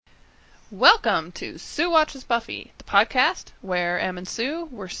Welcome to Sue Watches Buffy, the podcast where Em and Sue,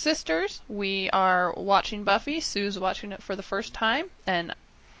 we're sisters. We are watching Buffy. Sue's watching it for the first time, and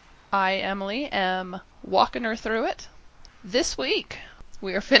I, Emily, am walking her through it. This week,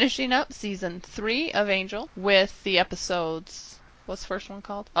 we are finishing up season 3 of Angel with the episodes. What's the first one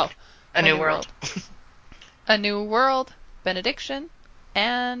called? Oh, A New World. A New World, Benediction,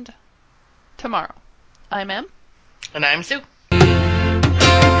 and Tomorrow. I'm Em. And I'm Sue.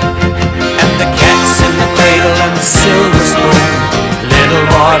 And the cat's in the cradle and the silver spoon, little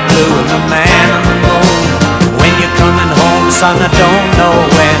boy blue and the man on the moon. When you're coming home, son, I don't know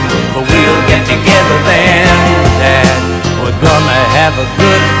when, but we'll get together then, Dad. We're gonna have a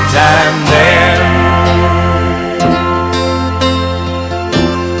good time there.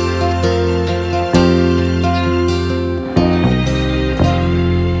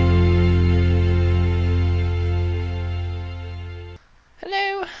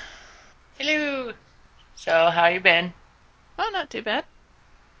 Hello. Hello. So, how you been? Oh, not too bad.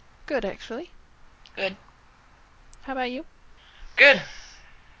 Good, actually. Good. How about you? Good.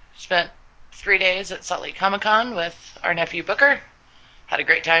 Spent 3 days at Salt Lake Comic-Con with our nephew Booker. Had a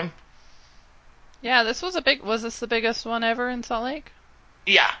great time. Yeah, was this the biggest one ever in Salt Lake?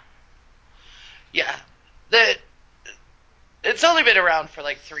 Yeah. Yeah. It's only been around for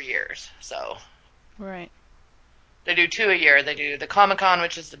like 3 years, so. Right. They do 2 a year. They do the Comic-Con,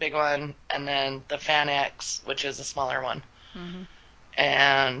 which is the big one, and then the Fan X, which is a smaller one. Mm-hmm.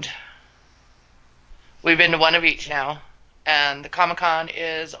 And we've been to one of each now. And the Comic-Con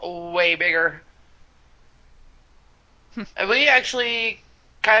is way bigger. And we actually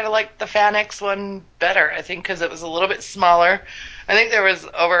kind of liked the Fan X one better, I think, because it was a little bit smaller. I think there was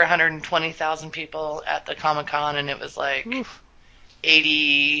over 120,000 people at the Comic-Con, and it was like Oof.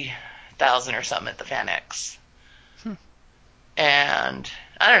 80,000 or something at the Fan X. Hmm. And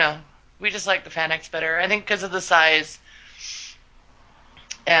I don't know. We just like the Fan X better. I think because of the size.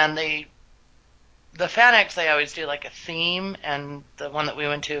 And the Fan X, they always do like a theme, and the one that we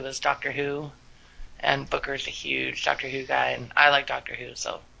went to was Doctor Who. And Booker's a huge Doctor Who guy, and I like Doctor Who,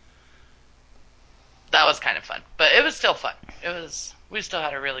 so that was kind of fun. But it was still fun. We still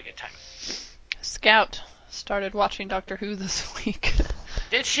had a really good time. Scout started watching Doctor Who this week.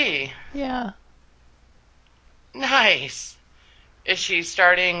 Did she? Yeah. Nice. Is she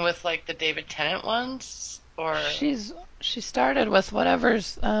starting with like the David Tennant ones, or? She started with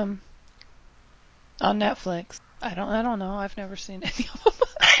whatever's on Netflix. I don't know. I've never seen any of them.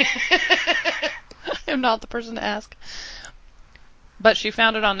 I'm not the person to ask. But she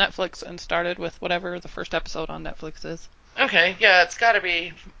found it on Netflix and started with whatever the first episode on Netflix is. Okay, yeah, it's got to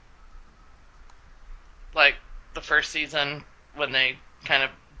be like the first season when they kind of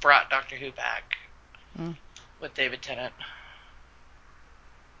brought Doctor Who back with David Tennant.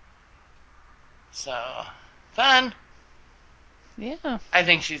 So, fun. Yeah. I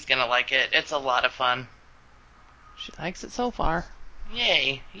think she's going to like it. It's a lot of fun. She likes it so far.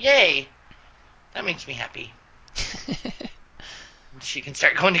 Yay. Yay. That makes me happy. She can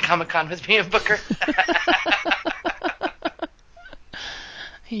start going to Comic-Con with me and Booker.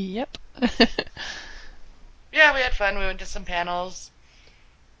 Yep. Yeah, we had fun. We went to some panels.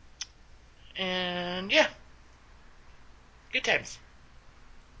 And, yeah. Good times.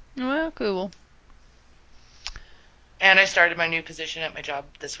 Well, cool. And I started my new position at my job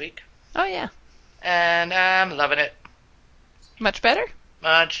this week. Oh, yeah. And I'm loving it. Much better?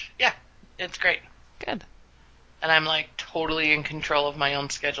 Much. Yeah, it's great. Good. And I'm like totally in control of my own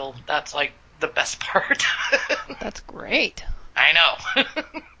schedule. That's like the best part. That's great. I know.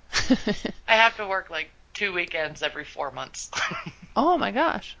 I have to work like 2 weekends every 4 months. Oh my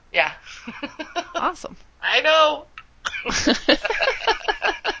gosh. Yeah. Awesome. I know.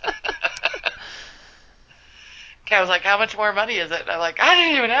 Okay, I was like, how much more money is it? And I'm like, I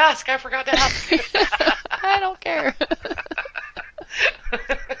didn't even ask. I forgot to ask. I don't care.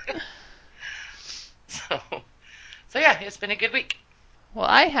 So yeah, it's been a good week. Well,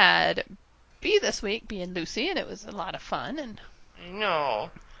 I had B this week, B and Lucy, and it was a lot of fun. And No.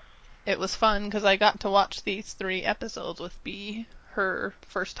 it was fun because I got to watch these 3 episodes with B, her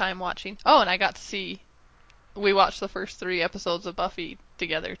first time watching. Oh, and I got to see, we watched the first 3 episodes of Buffy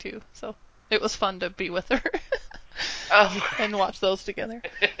together too. So it was fun to be with her and watch those together.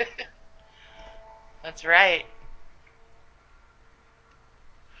 That's right.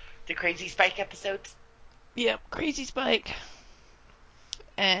 The Crazy Spike episodes. Yep, Crazy Spike.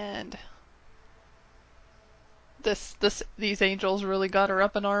 And these angels really got her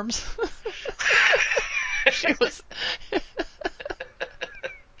up in arms. She was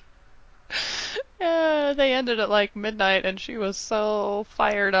Yeah, they ended at like midnight, and she was so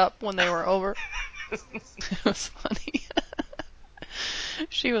fired up when they were over. It was funny.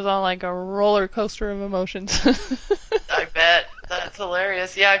 She was on like a roller coaster of emotions. I bet. That's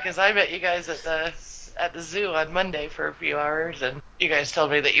hilarious. Yeah, because I met you guys at the zoo on Monday for a few hours, and you guys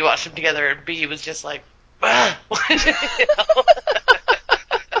told me that you watched them together, and B was just like, ah. You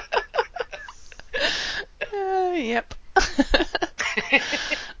know? Yep.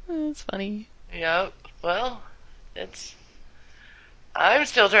 That's funny. Yep. Well, it's. I'm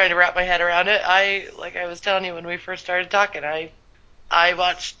still trying to wrap my head around it. Like I was telling you when we first started talking, I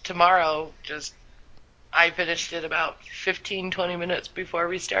watched Tomorrow. I finished it about 15, 20 minutes before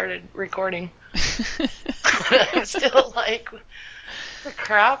we started recording. I'm still like, the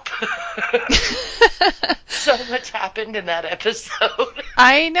crap. So much happened in that episode.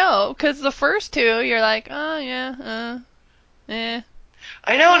 I know, because the first two, you're like, oh yeah, eh.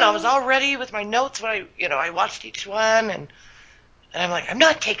 I know, and I was all ready with my notes when I watched each one, and I'm like, I'm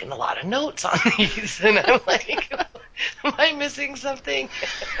not taking a lot of notes on these, and I'm like, am I missing something?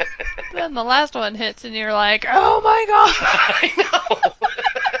 Then the last one hits, and you're like, oh my god. I know.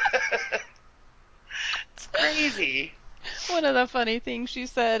 It's crazy. One of the funny things she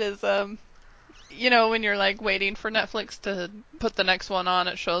said is, when you're like waiting for Netflix to put the next one on,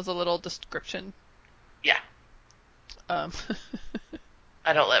 it shows a little description. Yeah. Um,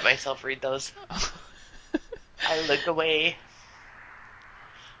 I don't let myself read those. I look away.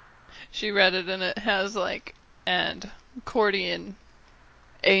 She read it, and it has like, and Cordy and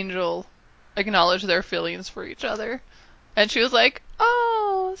Angel acknowledge their feelings for each other. And she was like,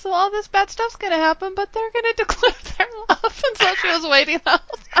 oh, so all this bad stuff's gonna happen, but they're gonna declare their love. And so she was waiting the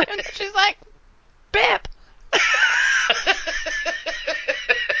whole time, and she's like, Bip!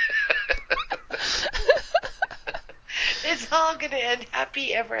 It's all gonna end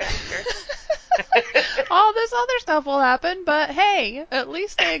happy ever after. All this other stuff will happen, but hey, at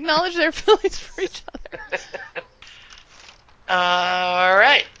least they acknowledge their feelings for each other. All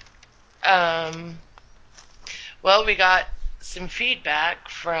right. Well, we got some feedback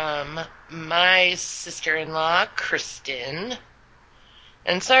from my sister-in-law, Kristen.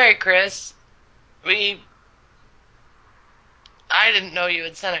 And sorry, Chris, I didn't know you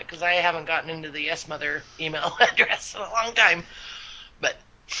had sent it because I haven't gotten into the Yes Mother email address in a long time. But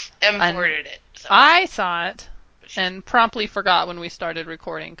M forwarded it. So. I saw it and promptly forgot when we started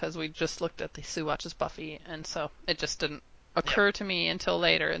recording because we just looked at the Sue Watches Buffy, and so it just didn't occur to me until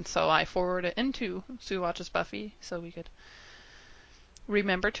later, and so I forwarded it into Sue Watches Buffy so we could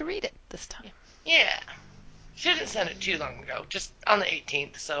remember to read it this time. Yeah. She didn't send it too long ago, just on the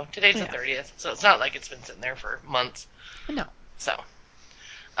 18th, so today's the 30th, so it's not like it's been sitting there for months. No. So,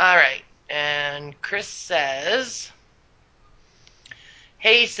 all right. And Chris says,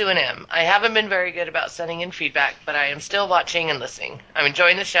 hey, Sue and M. I haven't been very good about sending in feedback, but I am still watching and listening. I'm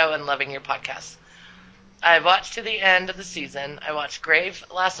enjoying the show and loving your podcast. I've watched to the end of the season. I watched Grave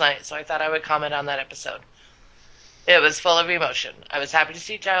last night, so I thought I would comment on that episode. It was full of emotion. I was happy to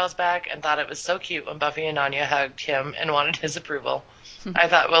see Giles back and thought it was so cute when Buffy and Anya hugged him and wanted his approval. I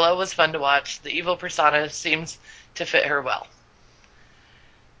thought Willow was fun to watch. The evil persona seems to fit her well.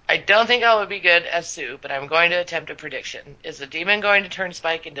 I don't think I would be good as Sue, but I'm going to attempt a prediction. Is the demon going to turn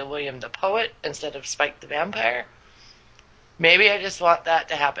Spike into William the Poet instead of Spike the Vampire? Maybe I just want that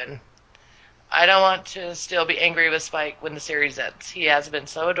to happen. I don't want to still be angry with Spike when the series ends. He has been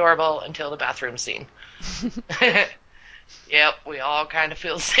so adorable until the bathroom scene. Yep, we all kind of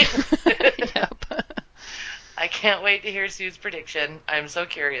feel the same. Yep. I can't wait to hear Sue's prediction. I'm so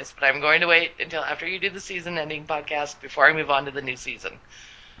curious, but I'm going to wait until after you do the season-ending podcast before I move on to the new season.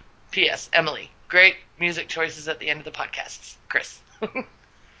 P.S. Emily, great music choices at the end of the podcasts. Chris.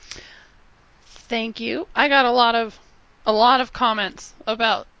 Thank you. I got a lot of comments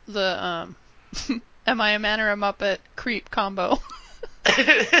about the Am I a Man or a Muppet creep combo.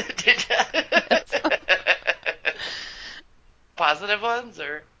 Did ya? Positive ones,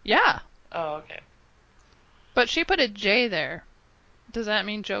 or? Yeah. Oh, okay. But she put a J there. Does that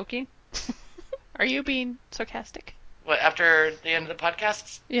mean joking? Are you being sarcastic? What, after the end of the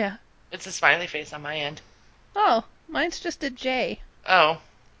podcasts? Yeah. It's a smiley face on my end. Oh, mine's just a J. Oh.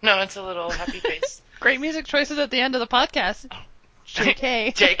 No, it's a little happy face. Great music choices at the end of the podcast.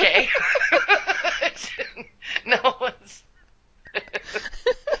 JK. JK. No,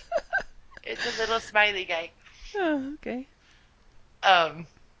 it's a little smiley guy. Oh, okay.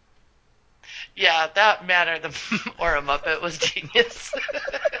 Yeah, that Man or a Muppet was genius.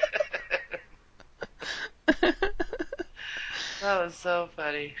 That was so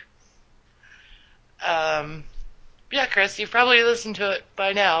funny. Yeah, Chris, you've probably listened to it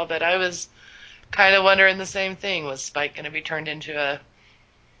by now, but I was kind of wondering the same thing. Was Spike going to be turned into a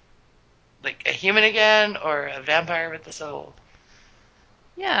human again, or a vampire with a soul?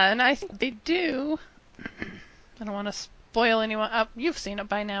 Yeah, and I think they do. I don't want to spoil anyone. You've seen it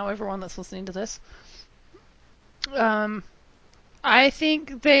by now, everyone that's listening to this. I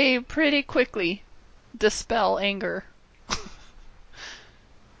think they pretty quickly dispel anger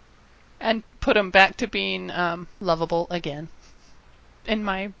and put him back to being lovable again, in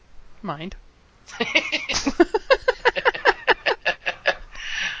my mind.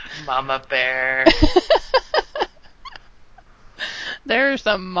 Mama Bear. There's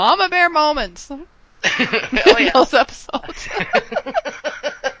some Mama Bear moments Oh, in yeah. those episodes.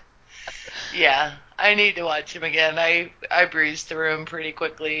 Yeah, I need to watch him again. I breezed through him pretty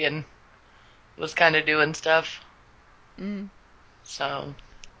quickly and was kind of doing stuff. So,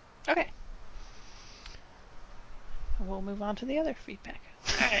 Okay. We'll move on to the other feedback.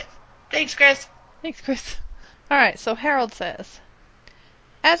 all right. Thanks, Chris. Thanks, Chris. Alright, so Harold says,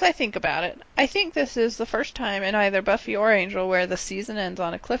 as I think about it, I think this is the first time in either Buffy or Angel where the season ends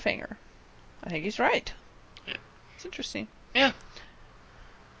on a cliffhanger. I think he's right. It's interesting. Yeah.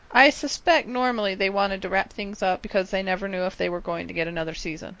 I suspect normally they wanted to wrap things up because they never knew if they were going to get another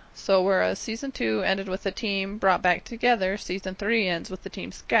season. So whereas season 2 ended with the team brought back together, season 3 ends with the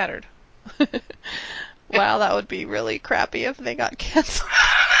team scattered. Wow, that would be really crappy if they got canceled.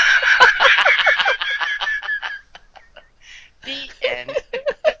 The end.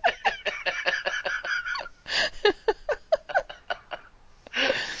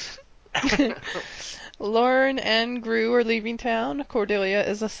 Lauren and Gru are leaving town. Cordelia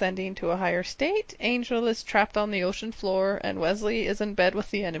is ascending to a higher state. Angel is trapped on the ocean floor, and Wesley is in bed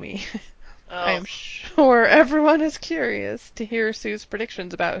with the enemy. I Oh. am sure everyone is curious to hear Sue's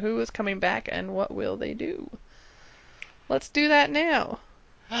predictions about who is coming back and what will they do. Let's do that now.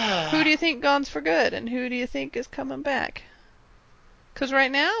 Who do you think gone's for good, and who do you think is coming back? Because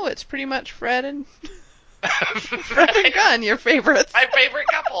right now it's pretty much Fred and Fred and Gunn, your favorites. My favorite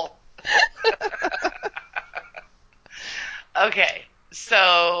couple. Okay,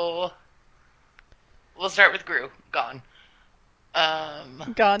 so we'll start with Gru. Gone.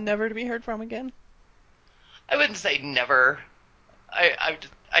 Gone, never to be heard from again. I wouldn't say never. I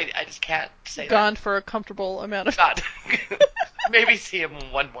just can't say Gone for a comfortable amount of that. God. Maybe see him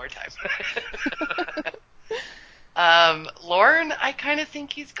one more time. Lauren, I kind of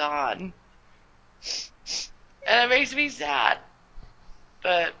think he's gone. And it makes me sad.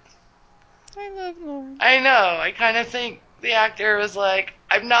 But I love Lauren. I know, I kind of think the actor was like,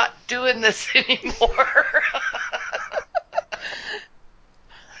 I'm not doing this anymore.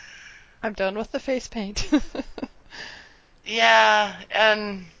 I'm done with the face paint. Yeah,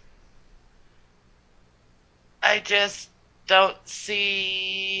 and I just don't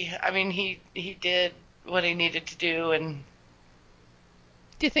see. I mean, he did what he needed to do, and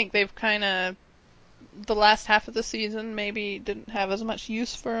Do you think they've kind of, the last half of the season maybe didn't have as much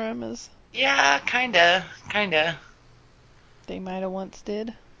use for him as yeah, kinda. they might have once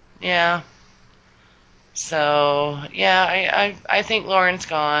did? Yeah. So yeah, I think Lauren's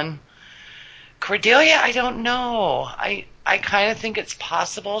gone. Cordelia, I don't know. I kind of think it's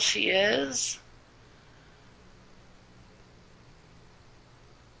possible she is.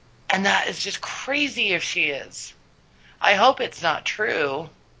 And that is just crazy if she is. I hope it's not true.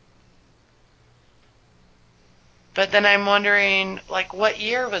 But then I'm wondering, like, what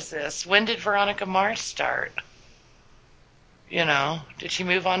year was this? When did Veronica Mars start? You know, did she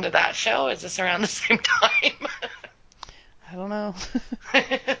move on to that show? Is this around the same time? I don't know.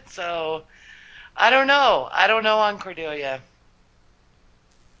 So, I don't know. I don't know on Cordelia.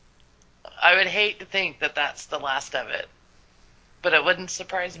 I would hate to think that that's the last of it. But it wouldn't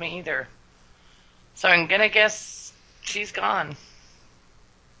surprise me either. So I'm going to guess she's gone.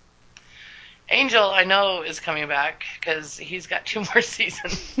 Angel, I know, is coming back because he's got 2 more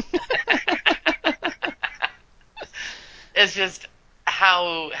seasons. It's just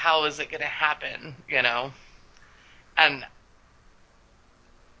how is it going to happen, you know? And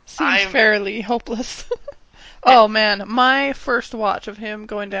Seems fairly hopeless. Oh man, my first watch of him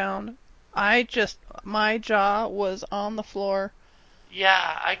going down, my jaw was on the floor.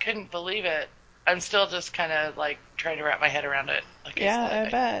 yeah, I couldn't believe it. I'm still just kind of like trying to wrap my head around it. Like I Yeah, said, I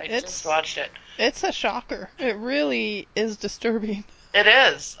bet. I just watched it. It's a shocker. It really is disturbing. It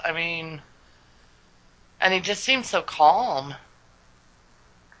is. I mean, and he just seems so calm.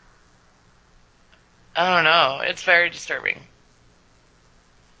 I don't know. It's very disturbing.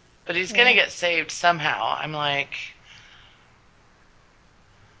 But he's going to get saved somehow. I'm like,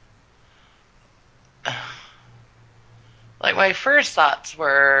 my first thoughts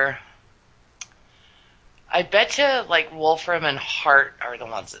were, I bet you, like, Wolfram and Hart are the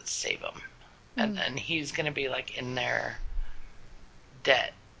ones that save him. And Mm. then he's going to be, like, in their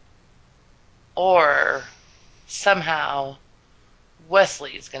debt. Or somehow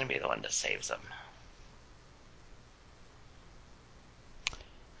Wesley is going to be the one that saves him.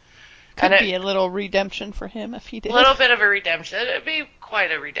 Could be a little redemption for him if he did. A little bit of a redemption. It'd be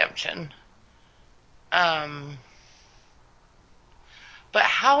quite a redemption. But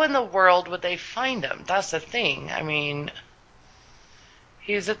how in the world would they find him? That's the thing. I mean,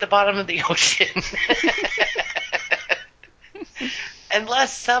 he's at the bottom of the ocean.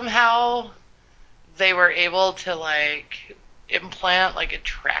 Unless somehow they were able to, like, implant, like, a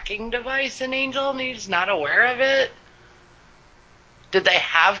tracking device in Angel and he's not aware of it. Did they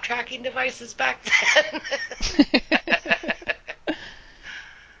have tracking devices back then?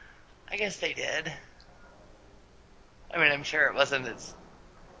 I guess they did. I mean, I'm sure it wasn't as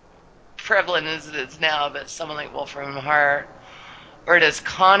prevalent as it is now, but someone like Wolfram Hart, or does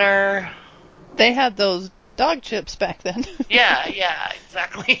Connor? They had those dog chips back then. Yeah,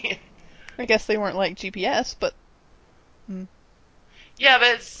 exactly. I guess they weren't like GPS, but... Yeah,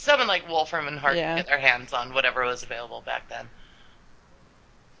 but someone like Wolfram and Hart Yeah. could get their hands on whatever was available back then.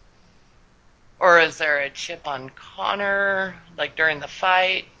 Or is there a chip on Connor, like during the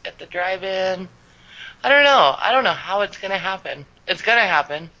fight at the drive-in? I don't know. I don't know how it's going to happen. It's going to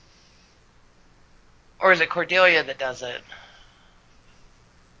happen. Or is it Cordelia that does it?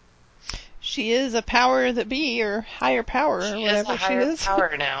 She is a power that be, or higher power, or She is whatever a higher she is.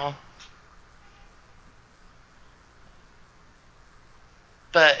 power now.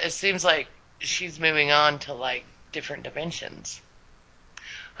 But it seems like she's moving on to, like, different dimensions.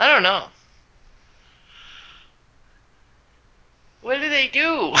 I don't know. What do they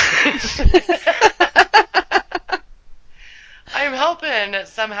do? I'm hoping that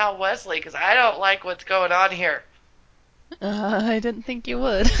somehow Wesley, because I don't like what's going on here. I didn't think you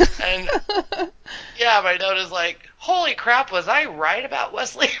would. And yeah, my note is like, holy crap, was I right about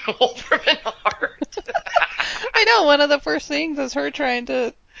Wesley and Wolfram and Hart? I know, one of the first things is her trying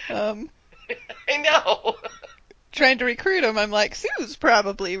to I know. recruit him. I'm like, Sue's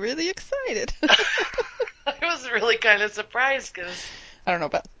probably really excited. I was really kind of surprised because, I don't know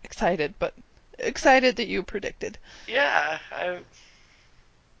about excited, but excited that you predicted. yeah,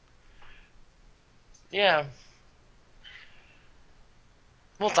 yeah.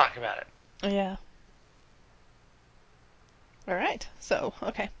 We'll talk about it. Yeah. All right. So,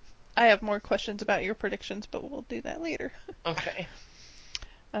 okay. I have more questions about your predictions, but we'll do that later. Okay.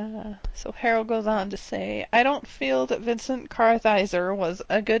 So Harold goes on to say, I don't feel that Vincent Kartheiser was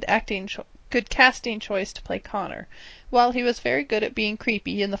a good casting choice to play Connor. While he was very good at being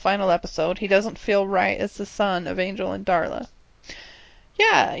creepy in the final episode, he doesn't feel right as the son of Angel and Darla.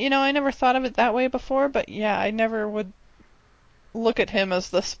 Yeah, I never thought of it that way before, but yeah, I never would look at him as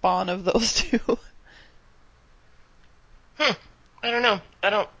the spawn of those two. I don't know. I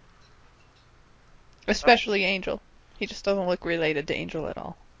don't. Especially Angel. He just doesn't look related to Angel at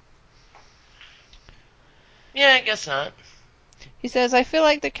all. Yeah, I guess not. He says, I feel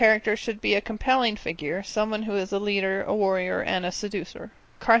like the character should be a compelling figure, someone who is a leader, a warrior, and a seducer.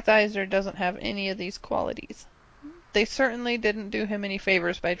 Kartheiser doesn't have any of these qualities. They certainly didn't do him any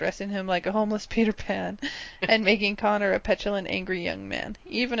favors by dressing him like a homeless Peter Pan and making Connor a petulant, angry young man.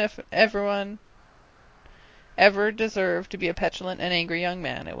 Even if everyone ever deserved to be a petulant and angry young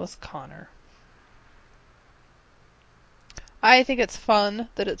man, it was Connor. I think it's fun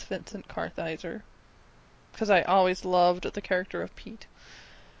that it's Vincent Kartheiser, because I always loved the character of Pete.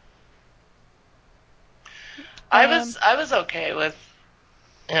 I was okay with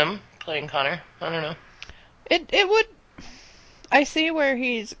him playing Connor. I don't know. It would. I see where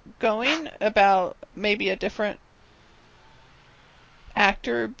he's going about maybe a different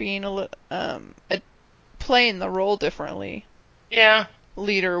actor being playing the role differently. Yeah.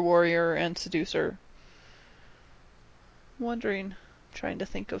 Leader, warrior, and seducer. Trying to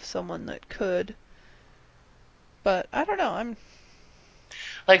think of someone that could. But I don't know. I'm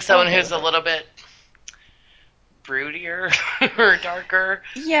Like someone okay who's with a it. little bit broodier or darker.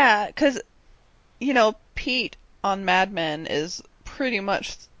 Yeah, because Pete on Mad Men is pretty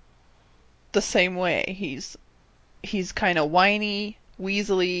much the same way. He's kind of whiny,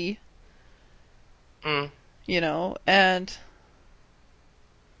 weaselly, Mm. and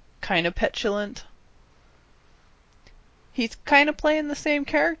kind of petulant. He's kind of playing the same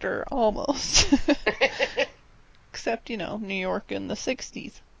character almost, except New York in the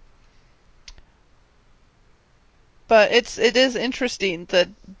 '60s. But it is interesting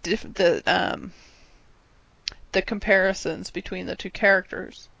the comparisons between the two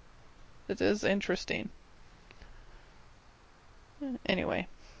characters. It is interesting. Anyway.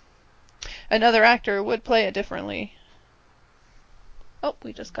 Another actor would play it differently. Oh,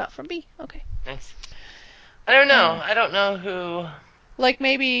 we just got from B. Okay. Nice. I don't know. I don't know who. Like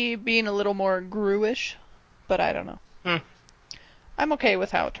maybe being a little more Gru-ish, but I don't know. I'm okay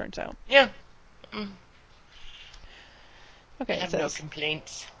with how it turns out. Yeah. Okay, I have no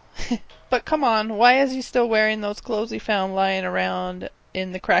complaints. But come on, why is he still wearing those clothes he found lying around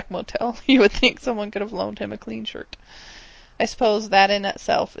in the crack motel? You would think someone could have loaned him a clean shirt. I suppose that in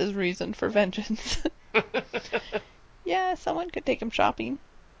itself is reason for vengeance. Yeah, someone could take him shopping.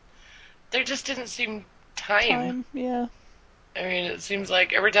 There just didn't seem time. Yeah. I mean, it seems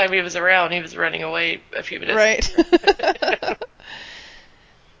like every time he was around, he was running away a few minutes. Right.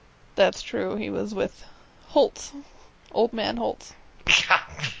 That's true. He was with Holtz. Old man Holtz.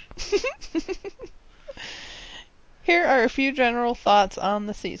 Here are a few general thoughts on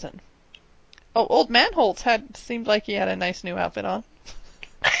the season. Oh, old man Holtz seemed like he had a nice new outfit on.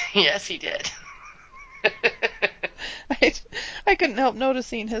 Yes, he did. I couldn't help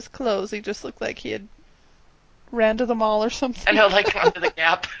noticing his clothes. He just looked like he had ran to the mall or something. I know, like onto the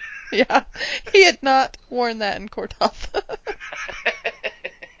Gap. Yeah, he had not worn that in Kortoth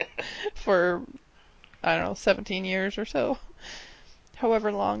for, I don't know, 17 years or so.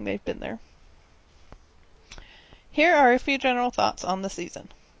 However long they've been there. Here are a few general thoughts on the season.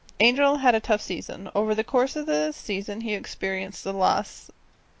 Angel had a tough season. Over the course of the season, he experienced the loss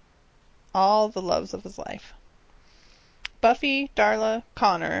all the loves of his life. Buffy, Darla,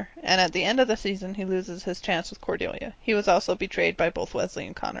 Connor, and at the end of the season he loses his chance with Cordelia. He was also betrayed by both Wesley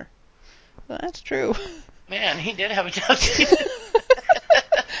and Connor. Well, that's true. Man, he did have a tough season.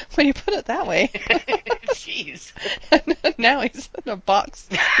 When you put it that way. Jeez. Now he's in a box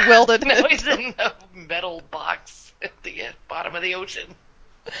welded. Now he's in a metal box at the bottom of the ocean.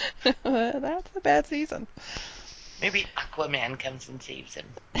 That's a bad season. Maybe Aquaman comes and saves him.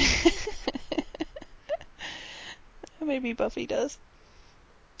 Maybe Buffy does.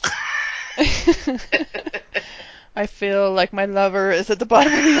 I feel like my lover is at the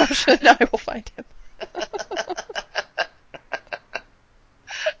bottom of the ocean. I will find him.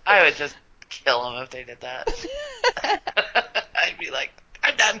 I would just kill him if they did that. I'd be like,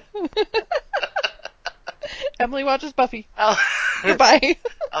 I'm done. Emily watches Buffy. I'll Goodbye.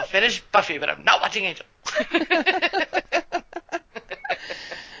 I'll finish Buffy, but I'm not watching Angel.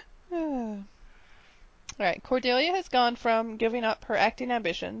 Alright, Cordelia has gone from giving up her acting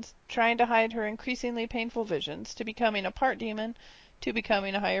ambitions, trying to hide her increasingly painful visions, to becoming a part demon, to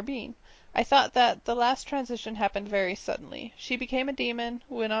becoming a higher being. I thought that the last transition happened very suddenly. She became a demon,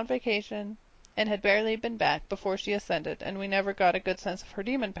 went on vacation, and had barely been back before she ascended, and we never got a good sense of her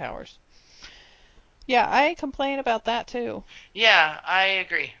demon powers. Yeah, I complain about that too. Yeah, I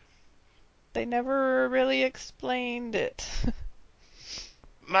agree. They never really explained it.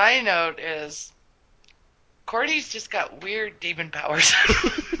 My note is, Cordy's just got weird demon powers.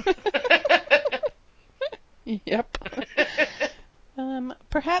 Yep.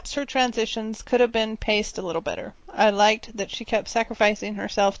 Perhaps her transitions could have been paced a little better. I liked that she kept sacrificing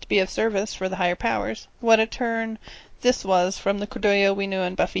herself to be of service for the higher powers. What a turn this was from the Cordelia we knew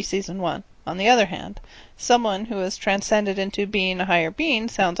in Buffy Season 1. On the other hand, someone who has transcended into being a higher being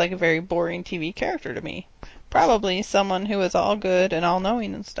sounds like a very boring TV character to me. Probably someone who is all good and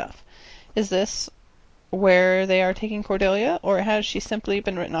all-knowing and stuff. Is this where they are taking Cordelia, or has she simply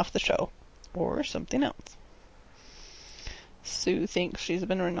been written off the show? Or something else? Sue thinks she's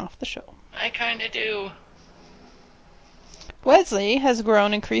been written off the show. I kind of do. Wesley has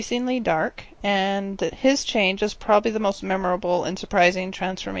grown increasingly dark, and his change is probably the most memorable and surprising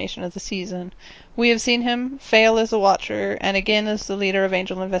transformation of the season. We have seen him fail as a watcher and again as the leader of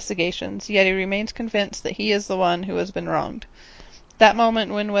Angel Investigations, yet he remains convinced that he is the one who has been wronged. That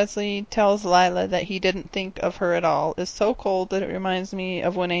moment when Wesley tells Lila that he didn't think of her at all is so cold that it reminds me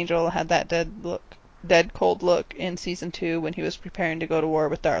of when Angel had that dead cold look in Season 2 when he was preparing to go to war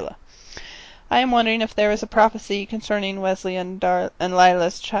with Darla. I am wondering if there is a prophecy concerning Wesley and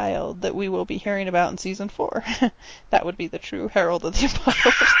Lila's child that we will be hearing about in Season 4. That would be the true herald of the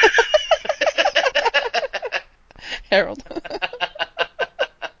apocalypse. Herald.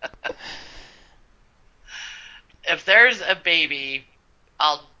 If there's a baby,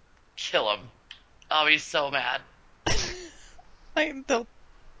 I'll kill him. I'll be so mad.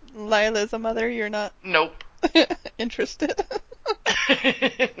 Lila's a mother, you're not Nope. interested?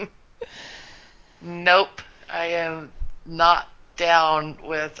 Nope. I am not down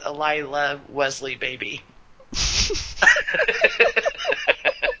with a Lila Wesley baby.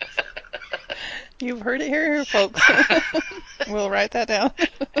 You've heard it here, folks. We'll write that down.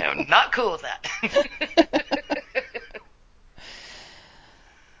 I am not cool with that.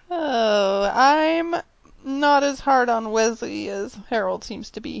 not as hard on Wesley as Harold seems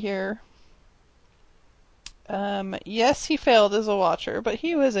to be here. Yes, he failed as a watcher, but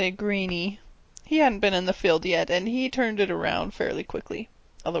he was a greenie. He hadn't been in the field yet, and he turned it around fairly quickly.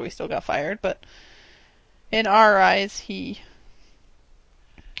 Although he still got fired, but in our eyes,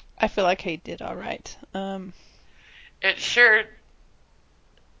 I feel like he did alright.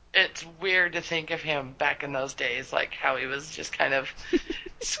 It's weird to think of him back in those days, like how he was just kind of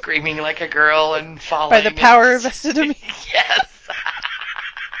screaming like a girl and falling. By the power vested in me. Yes.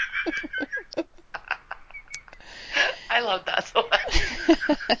 I love that so much.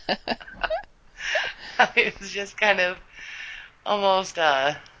 It was just kind of almost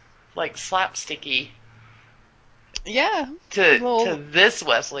like slapsticky. Yeah. To this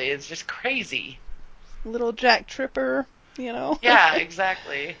Wesley, it's just crazy. Little Jack Tripper, you know. Yeah,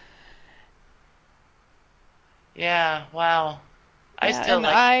 exactly. Yeah, wow.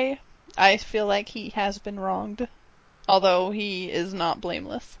 I feel like he has been wronged, although he is not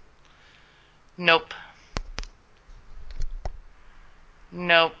blameless. Nope.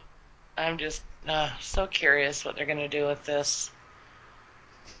 I'm just so curious what they're going to do with this.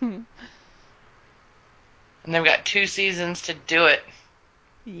 And they've got 2 seasons to do it.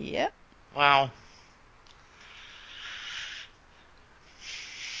 Yep. Wow.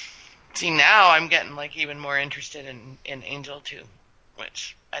 See, now I'm getting like even more interested in Angel too,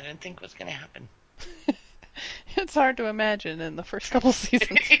 which I didn't think was going to happen. It's hard to imagine in the first couple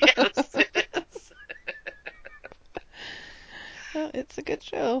seasons. Yes, it is. Well, it's a good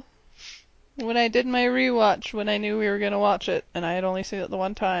show. When I did my rewatch, when I knew we were going to watch it, and I had only seen it the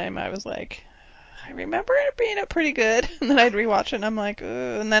one time, I was like, I remember it being pretty good. And then I'd rewatch it, and I'm like, ugh.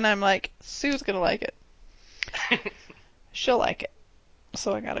 And then I'm like, Sue's going to like it. She'll like it.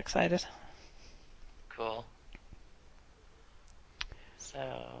 So I got excited. Cool. So,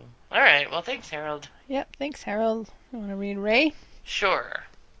 all right. Well, thanks, Harold. Yep, thanks, Harold. You want to read Ray? Sure.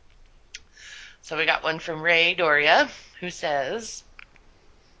 So we got one from Ray Doria, who says,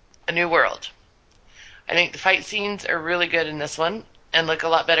 A New World. I think the fight scenes are really good in this one and look a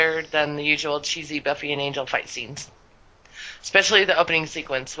lot better than the usual cheesy Buffy and Angel fight scenes. Especially the opening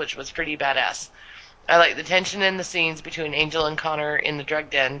sequence, which was pretty badass. I like the tension in the scenes between Angel and Connor in the drug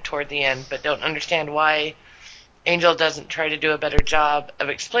den toward the end, but don't understand why Angel doesn't try to do a better job of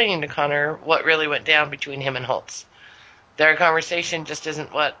explaining to Connor what really went down between him and Holtz. Their conversation just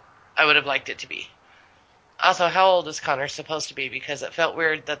isn't what I would have liked it to be. Also, how old is Connor supposed to be? Because it felt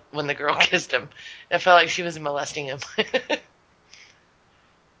weird that when the girl kissed him, it felt like she was molesting him.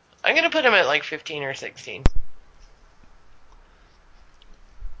 I'm going to put him at like 15 or 16.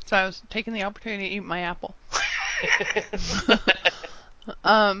 So I was taking the opportunity to eat my apple.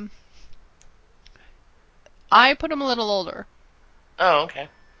 I put him a little older. Oh, okay.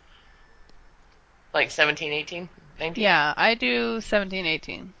 Like 17, 18, 19? Yeah, I do 17,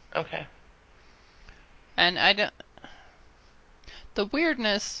 18. Okay. And I don't... The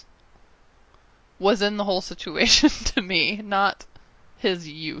weirdness was in the whole situation to me, not his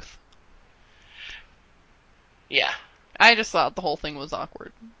youth. Yeah. I just thought the whole thing was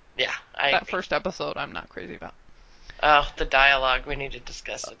awkward. Yeah, That first episode I'm not crazy about. Oh, the dialogue. We need to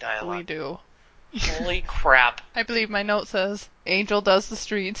discuss the dialogue. We do. Holy crap. I believe my note says, Angel does the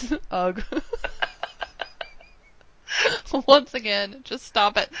streets. Ugh. Once again, just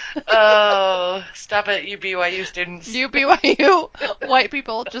stop it. Oh, stop it, you BYU students. You BYU white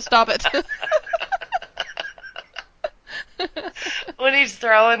people, just stop it. When he's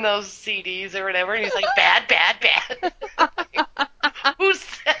throwing those CDs or whatever, and he's like, bad, bad, bad. Who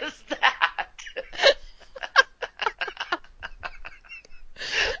says that?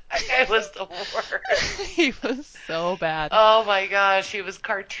 That guy was the worst. He was so bad. Oh my gosh, he was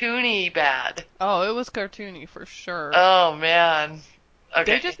cartoony bad. Oh, it was cartoony for sure. Oh man.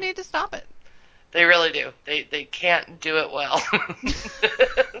 Okay. They just need to stop it. They really do. They can't do it well.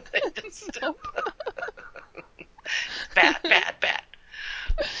 They just bad, bad, bad.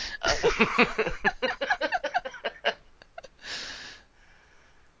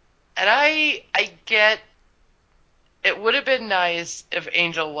 And I get it would have been nice if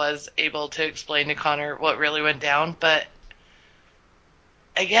Angel was able to explain to Connor what really went down, but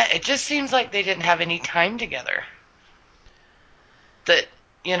again, it just seems like they didn't have any time together. That,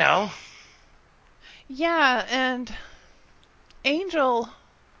 you know. Yeah, and Angel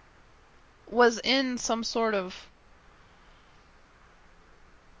was in some sort of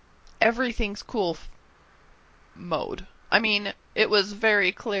everything's cool mode. I mean, it was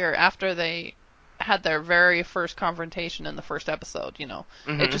very clear after they had their very first confrontation in the first episode, you know.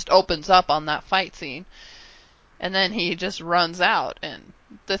 Mm-hmm. It just opens up on that fight scene. And then he just runs out and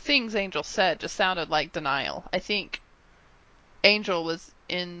the things Angel said just sounded like denial. I think Angel was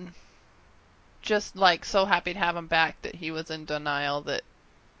in just like so happy to have him back that he was in denial that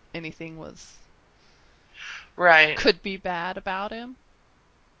anything was Right. could be bad about him.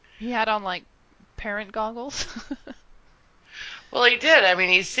 He had on like parent goggles. Well, he did. I mean,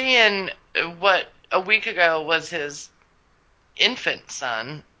 he's seeing what a week ago was his infant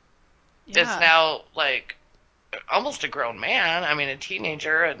son is Yeah. now like almost a grown man. I mean, a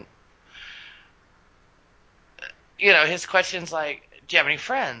teenager, and his questions like, "Do you have any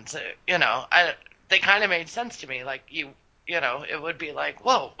friends?" They kind of made sense to me. Like it would be like,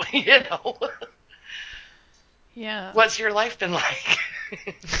 "Whoa, Yeah. what's your life been like?"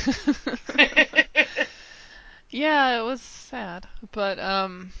 Yeah, it was sad, but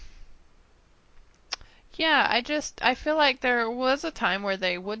yeah, I feel like there was a time where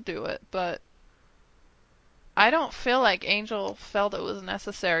they would do it, but I don't feel like Angel felt it was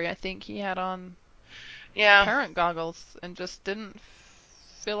necessary. I think he had on Yeah. parent goggles and just didn't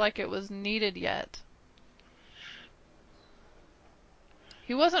feel like it was needed yet.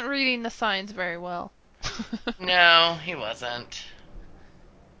 He wasn't reading the signs very well. No, he wasn't.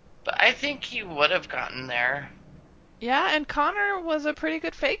 But I think he would have gotten there. Yeah, and Connor was a pretty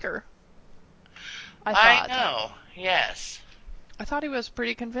good faker, I I thought. know. Yes. I thought he was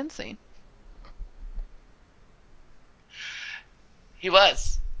pretty convincing. He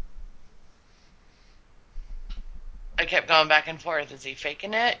was. I kept going back and forth. Is he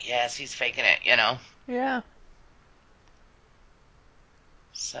faking it? Yes, he's faking it. Yeah.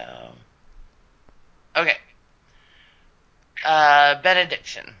 So, okay.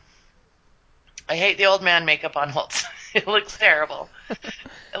 Benediction. I hate the old man makeup on Holtz. It looks terrible.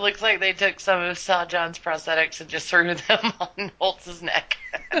 It looks like they took some of Saw John's prosthetics and just threw them on Holtz's neck.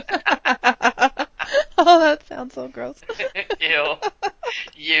 Oh, that sounds so gross. Ew.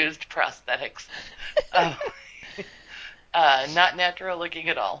 Used prosthetics. Um, not natural looking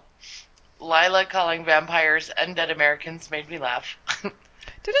at all. Lila calling vampires undead Americans made me laugh.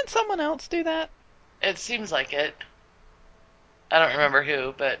 Didn't someone else do that? It seems like it. I don't remember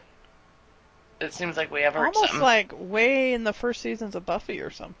who, but it seems like we have heard Almost something. like way in the first seasons of Buffy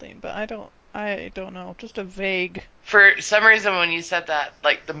or something, but I don't know. Just a vague For some reason, when you said that,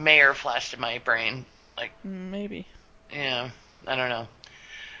 like the mayor flashed in my brain. Like, maybe. yeah, I don't know.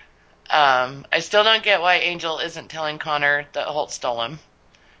 I still don't get why Angel isn't telling Connor that Holt stole him.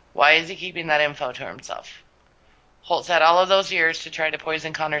 Why is he keeping that info to himself? Holt's had all of those years to try to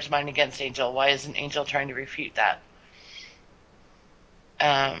poison Connor's mind against Angel. Why isn't Angel trying to refute that?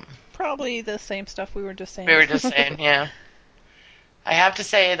 Um, Probably the same stuff we were just we saying. were just saying, yeah. I have to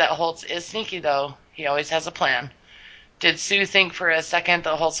say that Holtz is sneaky, though. He always has a plan. Did Sue think for a second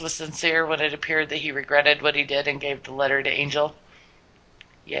that Holtz was sincere when it appeared that he regretted what he did and gave the letter to Angel?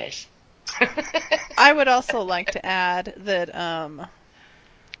 Yes. I would also like to add that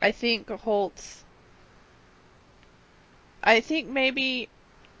I think I think maybe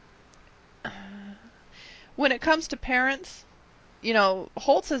when it comes to parents,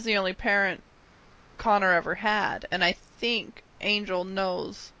 Holtz is the only parent Connor ever had, and I think Angel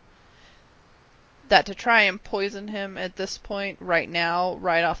knows that to try and poison him at this point, right now,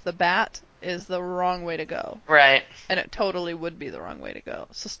 right off the bat, is the wrong way to go. Right. And it totally would be the wrong way to go.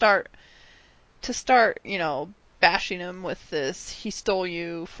 So bashing him with this, he stole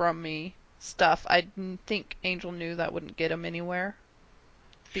you from me stuff, I think Angel knew that wouldn't get him anywhere.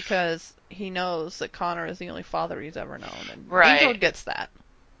 Because he knows that Connor is the only father he's ever known. And Angel Right. gets that.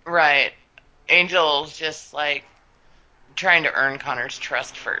 Right. Angel's just like trying to earn Connor's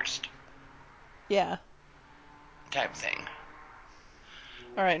trust first, Yeah. type thing.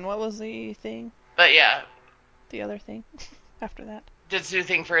 Alright, and what was the thing? But yeah, The other thing after that? did Sue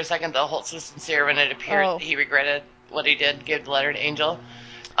think for a second that Holtz was sincere when it appeared Oh. that he regretted what he did, gave the letter to Angel?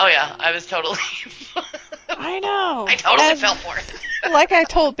 Oh yeah, I was totally. I know. I totally And fell for it. like I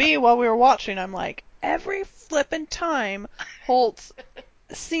told B while we were watching, I'm like, every flippin' time Holtz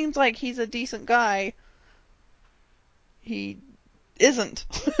seems like he's a decent guy, he isn't.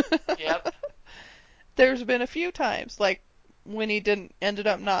 Yep. There's been a few times, like when he didn't ended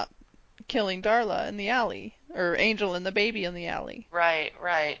up not killing Darla in the alley, or Angel and the baby in the alley. Right.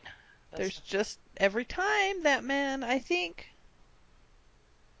 Right. There's just every time that man, I think,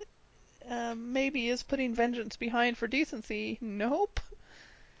 maybe is putting vengeance behind for decency. Nope.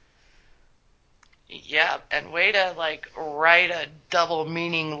 Yeah, and way to like write a double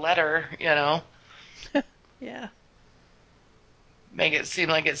meaning letter. Yeah. Make it seem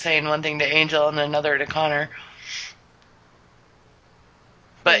like it's saying one thing to Angel and another to Connor.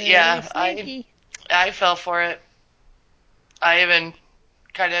 But Very yeah, sneaky. I fell for it. I even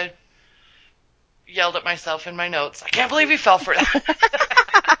kind of yelled at myself in my notes. I can't believe he fell for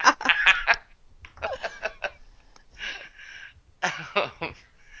that.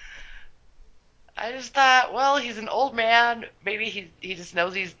 I just thought, well, he's an old man. Maybe he just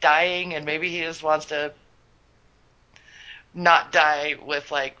knows he's dying, and maybe he just wants to not die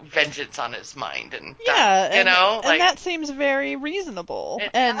with like vengeance on his mind, and Yeah, that, you know, like and that seems very reasonable.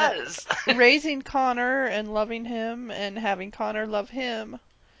 it And does. raising Connor and loving him and having Connor love him,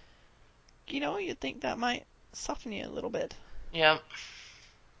 you'd think that might soften you a little bit. Yeah,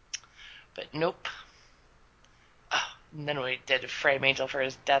 but nope. Oh, and then we did frame Angel for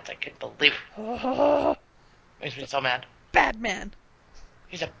his death. I couldn't believe it. Makes me so mad. Bad man.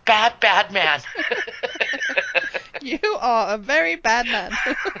 He's a bad, bad man. You are a very bad man.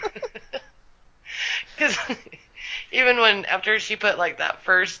 Because even when, after she put like that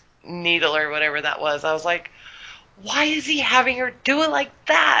first needle or whatever that was, I was like, why is he having her do it like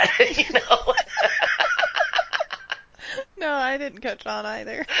that? You know? No, I didn't catch on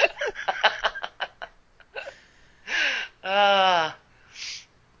either. uh,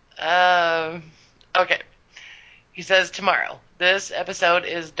 okay. He says tomorrow. This episode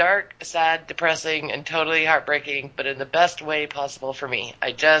is dark, sad, depressing, and totally heartbreaking, but in the best way possible for me.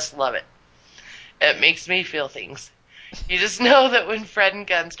 I just love it. It makes me feel things. You just know that when Fred and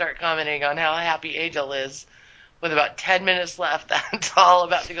Gunn start commenting on how happy Angel is, with about 10 minutes left, that's all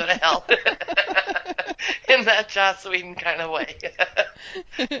about to go to hell. In that Joss Whedon kind of way.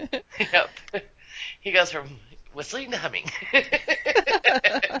 Yep. He goes from whistling to humming.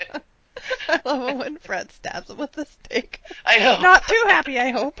 I love it when Fred stabs him with the stake. I know. Not too happy, I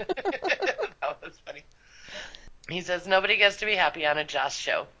hope. That was funny. He says nobody gets to be happy on a Joss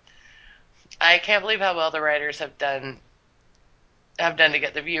show. I can't believe how well the writers have done to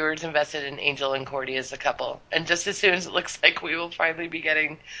get the viewers invested in Angel and Cordy as a couple. And just as soon as it looks like we will finally be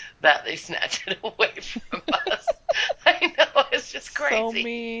getting that, they snatch it away from us. I know, it's just crazy. So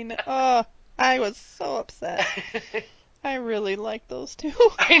mean. Oh, I was so upset. I really like those two.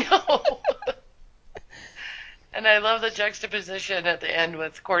 I know. And I love the juxtaposition at the end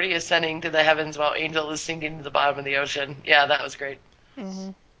with Cordy ascending to the heavens while Angel is sinking to the bottom of the ocean. Yeah, that was great.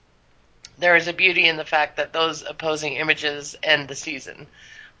 Mm-hmm. There is a beauty in the fact that those opposing images end the season.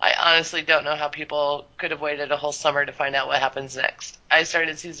 I honestly don't know how people could have waited a whole summer to find out what happens next. I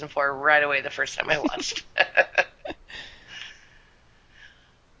started season 4 right away the first time I watched.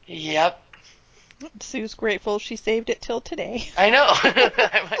 Yep. Sue's grateful she saved it till today. I know.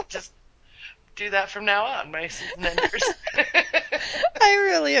 I might just do that from now on, my season enders. I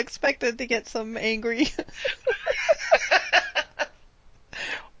really expected to get some angry.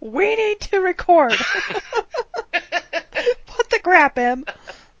 We need to record. Put the crap in.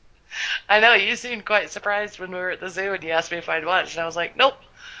 I know, you seemed quite surprised when we were at the zoo and you asked me if I'd watched, and I was like, nope.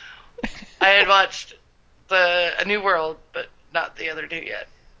 I had watched A New World, but not the other two yet.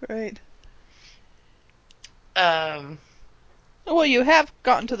 Right. Well, you have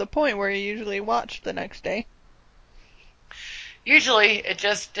gotten to the point where you usually watch the next day. Usually, it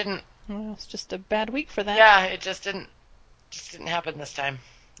just didn't. Well, it's just a bad week for that. Yeah, it just didn't happen this time.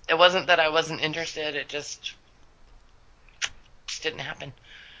 It wasn't that I wasn't interested. It just didn't happen.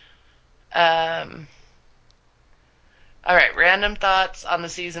 All right, random thoughts on the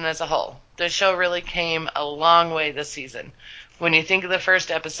season as a whole. The show really came a long way this season. When you think of the first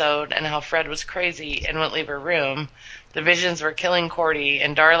episode and how Fred was crazy and wouldn't leave her room, the visions were killing Cordy,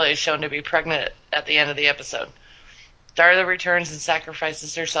 and Darla is shown to be pregnant at the end of the episode. Darla returns and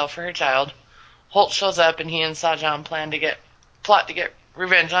sacrifices herself for her child. Holt shows up, and he and Sajan plot to get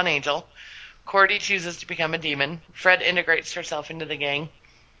revenge on Angel. Cordy chooses to become a demon. Fred integrates herself into the gang.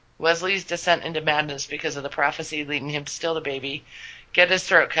 Wesley's descent into madness because of the prophecy leading him to steal the baby, get his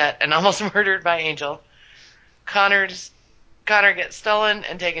throat cut, and almost murdered by Angel. Connor gets stolen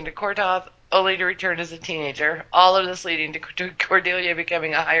and taken to Kortoth, only to return as a teenager. All of this leading to Cordelia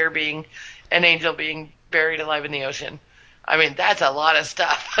becoming a higher being and Angel being buried alive in the ocean. I mean, that's a lot of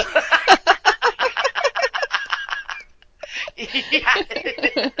stuff. Yeah,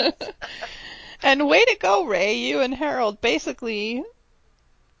 it is. And way to go, Ray. You and Harold basically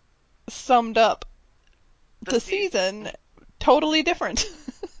summed up the season totally different.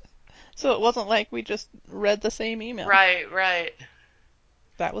 So it wasn't like we just read the same email. Right.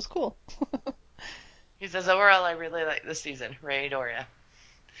 That was cool. He says, overall, I really like this season. Ray, Doria.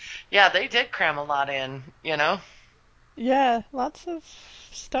 Yeah, they did cram a lot in, you know? Yeah, lots of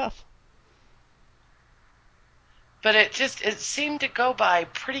stuff. But it seemed to go by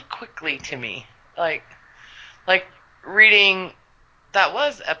pretty quickly to me. Like reading, that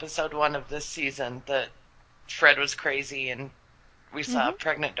was episode 1 of this season, that Fred was crazy and we saw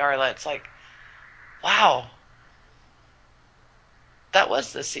pregnant Darla. It's like, wow, that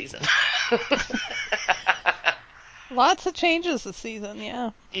was this season. Lots of changes this season,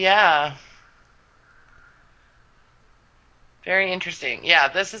 yeah. Yeah. Very interesting. Yeah,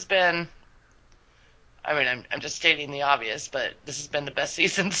 this has been, I mean, I'm just stating the obvious, but this has been the best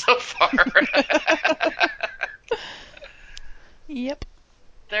season so far. Yep.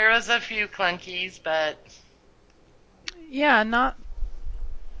 There was a few clunkies, but Yeah, not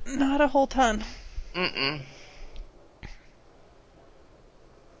a whole ton. mm-mm.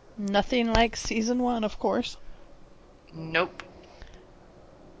 Nothing like season 1, of course. Nope.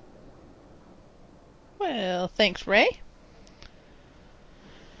 Well, thanks, Ray.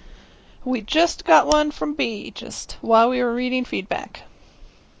 We just got one from B, just while we were reading feedback.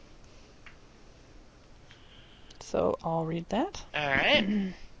 So I'll read that. All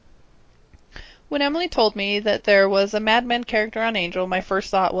right. When Emily told me that there was a Mad Men character on Angel, my first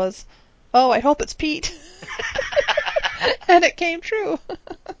thought was, oh, I hope it's Pete. And it came true.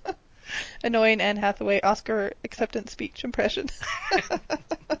 Annoying Anne Hathaway Oscar acceptance speech impression.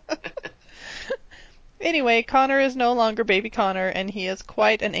 Anyway, Connor is no longer baby Connor, and he is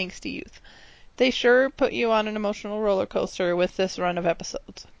quite an angsty youth. They sure put you on an emotional roller coaster with this run of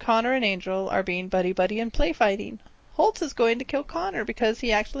episodes. Connor and Angel are being buddy-buddy and play-fighting. Holtz is going to kill Connor because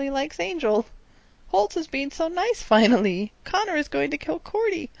he actually likes Angel. Holtz is being so nice finally. Connor is going to kill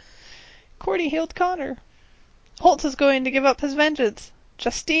Cordy. Cordy healed Connor. Holtz is going to give up his vengeance.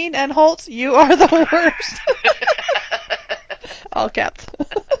 Justine and Holtz, you are the worst. All caps.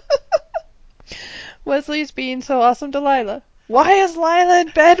 Wesley's being so awesome to Lila. Why is Lila in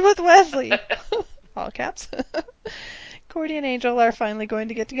bed with Wesley? All caps. Cordy and Angel are finally going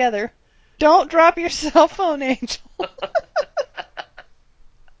to get together. Don't drop your cell phone, Angel.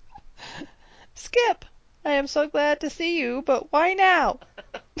 Skip, I am so glad to see you, but why now?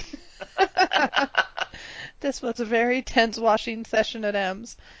 This was a very tense washing session at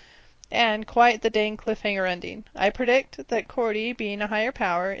M's, and quite the dang cliffhanger ending. I predict that Cordy, being a higher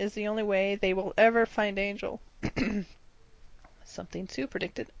power, is the only way they will ever find Angel. Something Sue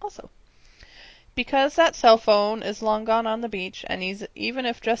predicted also. Because that cell phone is long gone on the beach, and even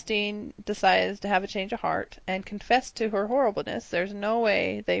if Justine decides to have a change of heart and confess to her horribleness, there's no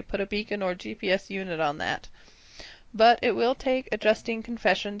way they put a beacon or GPS unit on that. But it will take a Justine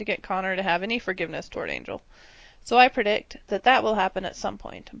confession to get Connor to have any forgiveness toward Angel. So I predict that that will happen at some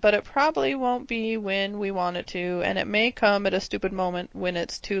point, but it probably won't be when we want it to, and it may come at a stupid moment when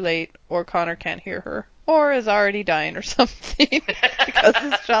it's too late, or Connor can't hear her, or is already dying or something, because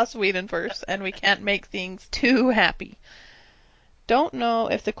it's Joss Whedon first, and we can't make things too happy. Don't know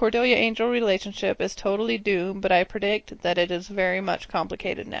if the Cordelia-Angel relationship is totally doomed, but I predict that it is very much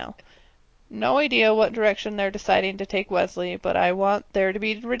complicated now. No idea what direction they're deciding to take Wesley, but I want there to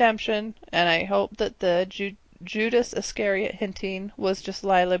be redemption, and I hope that the Judas Iscariot hinting was just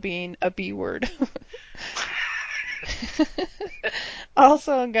Lila being a B word.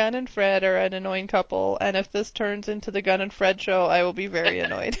 Also, Gunn and Fred are an annoying couple, and if this turns into the Gunn and Fred show, I will be very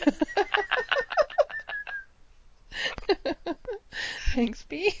annoyed. Thanks,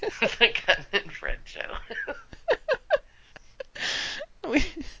 B. The Gunn and Fred show.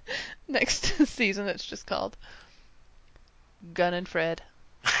 Next season, it's just called Gunn and Fred.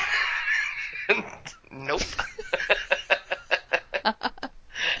 Nope.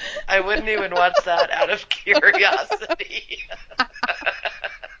 I wouldn't even watch that out of curiosity.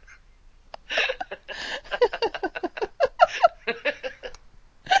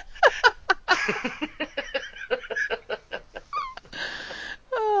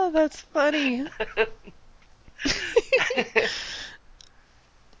 Oh, that's funny.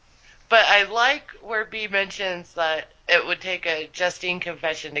 But I like where B mentions that it would take a Justine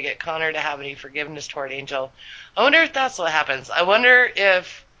confession to get Connor to have any forgiveness toward Angel. I wonder if that's what happens. I wonder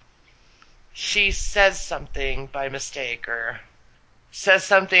if she says something by mistake or says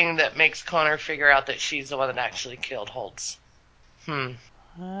something that makes Connor figure out that she's the one that actually killed Holtz. I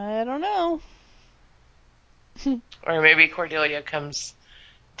don't know. Or maybe Cordelia comes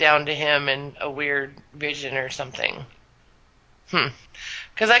down to him in a weird vision or something.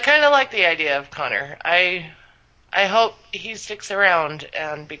 Because I kind of like the idea of Connor. I hope he sticks around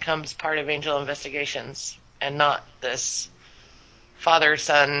and becomes part of Angel Investigations and not this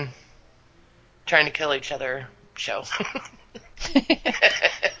father-son trying to kill each other show.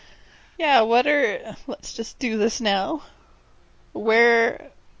 Yeah, let's just do this now. I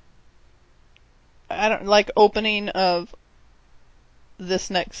don't like opening of this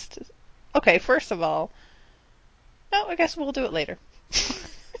next. Okay, first of all, no, I guess we'll do it later.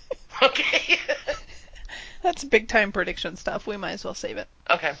 Okay. That's big time prediction stuff. We might as well save it.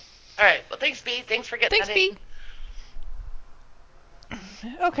 Okay. All right. Well, thanks, B. Thanks for getting Thanks, that B.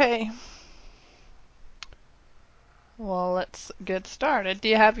 Okay. Well, let's get started. Do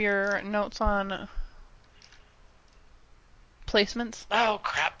you have your notes on placements? Oh,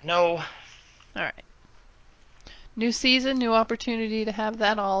 crap. No. All right. New season, new opportunity to have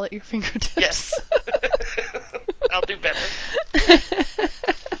that all at your fingertips. Yes. I'll do better.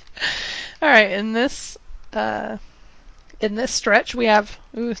 All right. In this stretch, we have.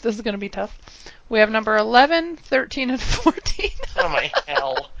 Ooh, this is going to be tough. We have number 11, 13, and 14. Oh, my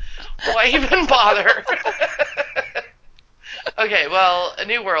hell. Why even bother? Okay, well, A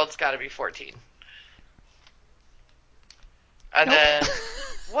New World's got to be 14. And Nope. then,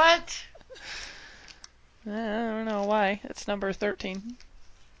 what? I don't know why. It's number 13.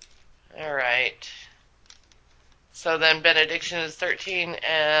 All right. So then Benediction is 13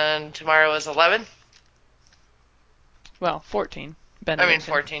 and Tomorrow is 11? Well, 14. I Benediction. mean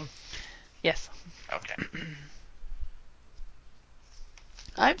 14. Yes. Okay.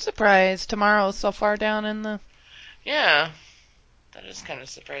 I'm surprised tomorrow's so far down in the. Yeah, that is kind of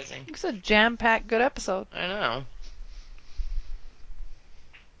surprising. It's a jam-packed good episode. I know.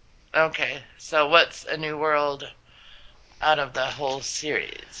 Okay, so what's A New World out of the whole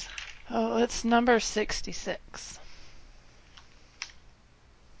series? Oh, it's number 66.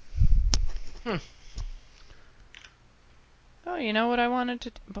 Oh, you know what I wanted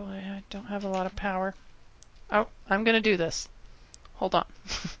to. Boy, I don't have a lot of power. Oh, I'm gonna do this. Hold on.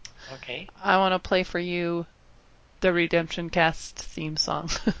 Okay. I want to play for you the Redemption Cast theme song.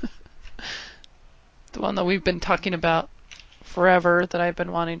 The one that we've been talking about forever that I've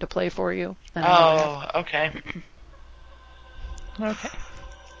been wanting to play for you. And okay. Okay.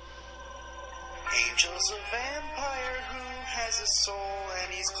 Angel's a vampire who has a soul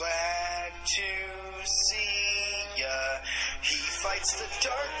and he's glad to see ya. He fights the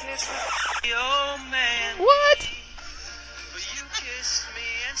darkness with oh man. What? But you kissed me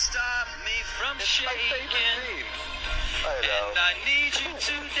and stopped me from shaking. And I need you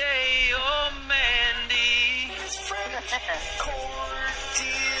today, oh Mandy. His friend Cordelia.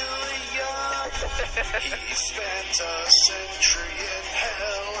 He spent a century in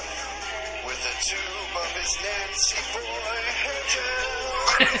hell with the tomb of his Nancy boy hair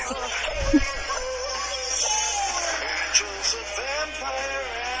gel. Angel's a vampire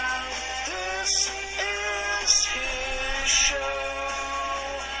and this is his show.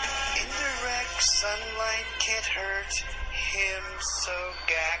 Indirect sunlight can't hurt him, so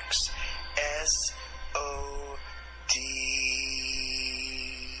Gax SOD.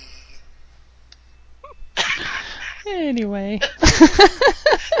 Anyway.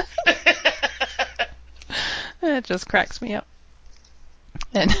 It just cracks me up.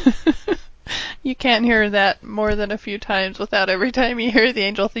 And you can't hear that more than a few times without every time you hear the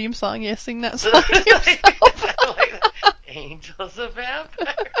Angel theme song, you sing that song to yourself. I like that. Angel's a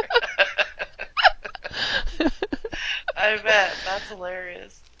vampire. I bet. That's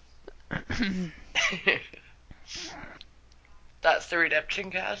hilarious. That's the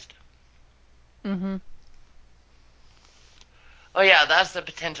Redemption Cast? Mm-hmm. Oh, yeah, that's the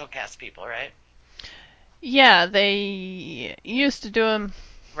potential cast people, right? Yeah, they used to do them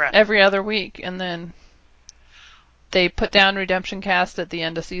Right. every other week, and then they put down Redemption Cast at the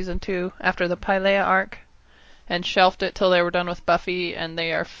end of season 2 after the Pylea arc and shelved it till they were done with Buffy, and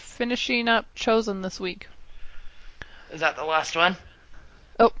they are finishing up Chosen this week. Is that the last one?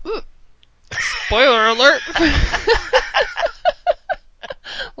 Oh, spoiler alert!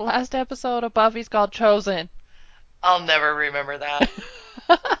 Last episode of Buffy's called Chosen. I'll never remember that.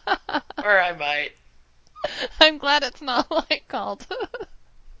 Or I might. I'm glad it's not like called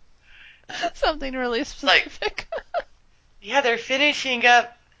something really specific. Yeah, they're finishing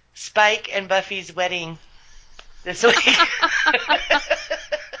up Spike and Buffy's wedding this week.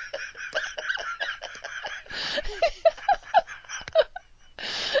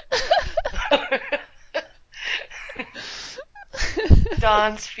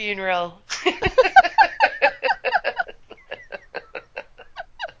 Dawn's funeral.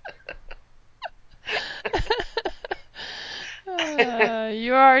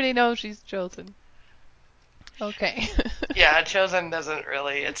 You already know she's chosen. Okay. Yeah, Chosen doesn't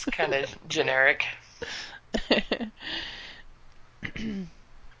really. It's kind of generic.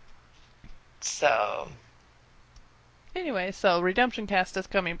 So. Anyway, so Redemption Cast is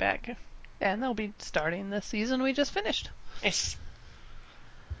coming back, and they'll be starting the season we just finished. Nice.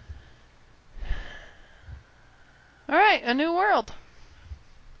 All right, A New World.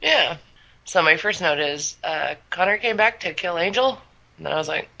 Yeah. So my first note is Connor came back to kill Angel, and then I was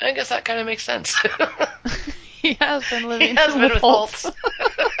like, I guess that kind of makes sense. He has been He living has been with Holtz. Holtz.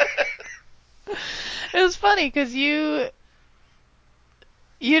 It was funny because you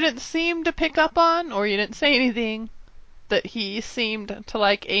didn't seem to pick up on, or you didn't say anything, that he seemed to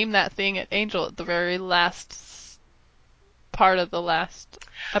like aim that thing at Angel at the very last part of the last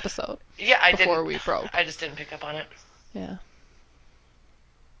episode. Yeah, I before didn't. we broke. I just didn't pick up on it. Yeah.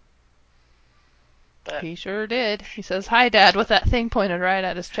 But He sure did. He says, "Hi, Dad," with that thing pointed right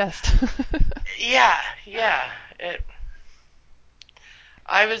at his chest. yeah.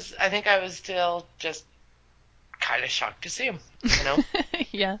 I think I was still just kind of shocked to see him, you know?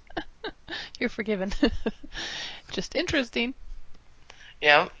 Yeah. You're forgiven. Just interesting.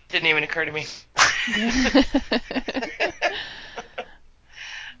 Yeah, didn't even occur to me.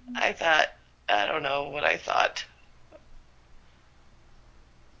 I don't know what I thought.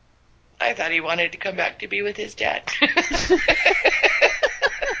 I thought he wanted to come back to be with his dad.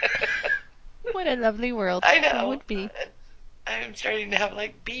 What a lovely world I it know. would be. I'm starting to have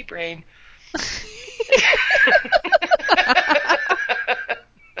like bee brain.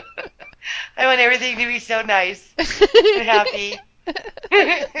 I want everything to be so nice and happy.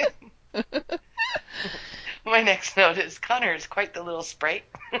 My next note is Connor is quite the little sprite.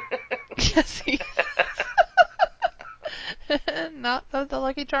 Yes, he not of the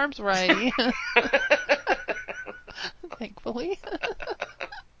Lucky Charms variety. Thankfully.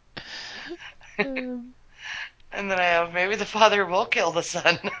 And then I have maybe the father will kill the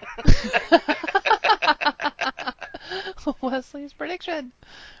son. Wesley's prediction.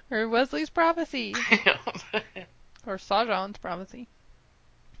 Or Wesley's prophecy. Or Sajan's prophecy.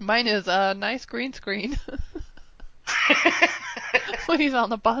 Mine is a nice green screen. When he's on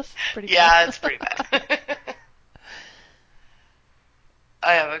the bus. Pretty Yeah, bad. it's pretty bad.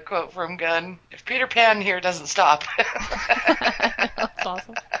 I have a quote from Gunn. If Peter Pan here doesn't stop. That's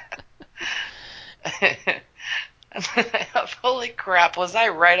awesome. And then I have, holy crap, was I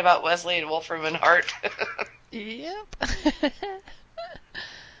right about Wesley and Wolfram and Hart? Yep.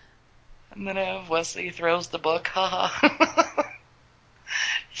 And then I have Wesley throws the book, haha.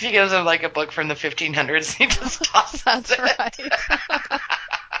 She gives him like a book from the 1500s. He just tosses That's it. right.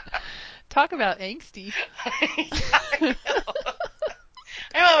 Talk about angsty. Yeah, I know.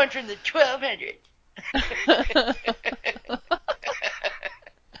 I want one from the 1200s.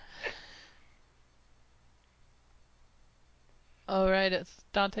 Oh, right, it's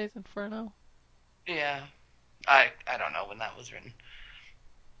Dante's Inferno. Yeah. I don't know when that was written.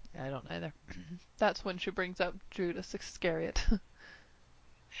 I don't either. That's when she brings up Judas Iscariot.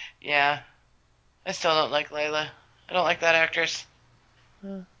 Yeah. I still don't like Layla. I don't like that actress.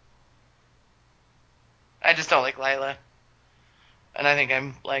 I just don't like Layla. And I think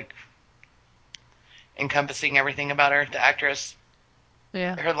I'm like encompassing everything about her. The actress,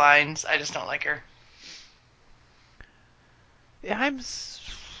 Yeah. her lines. I just don't like her. Yeah, I'm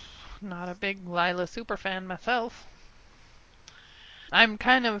not a big Lila superfan myself. I'm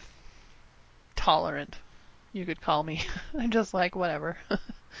kind of tolerant, you could call me. I'm just like, whatever.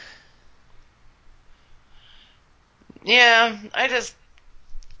 Yeah, I just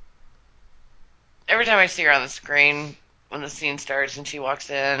every time I see her on the screen when the scene starts and she walks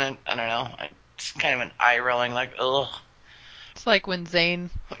in, and I don't know, it's kind of an eye rolling, like ugh. It's like when Zane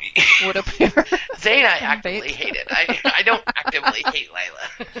would appear. Zane, I in actively Bates. hate it. I don't actively hate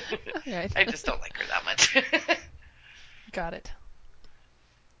Layla. Right. I just don't like her that much. Got it.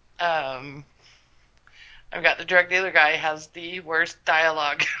 I've got the drug dealer guy has the worst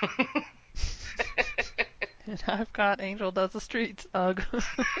dialogue. And I've got Angel Does the Streets. Ugh.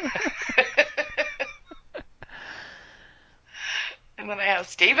 And then I have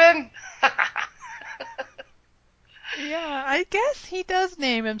Steven. Yeah, I guess he does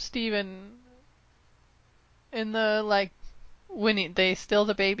name him Steven in the, like, when they steal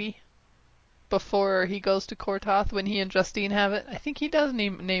the baby before he goes to Kortoth, when he and Justine have it. I think he does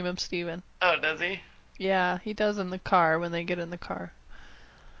name him Steven. Oh, does he? Yeah, he does in the car when they get in the car.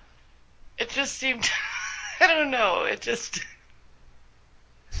 It just seemed, I don't know, it just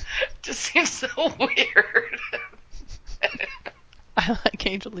seems so weird. I like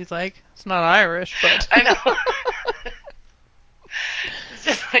Angel. He's like, it's not Irish, but I know. It's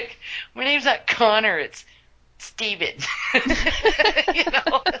just like, my name's not Connor, it's Steven. You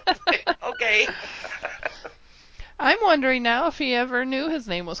know, it's like, okay. I'm wondering now if he ever knew his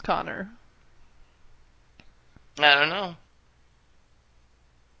name was Connor. I don't know.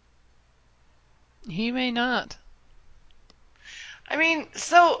 He may not. I mean,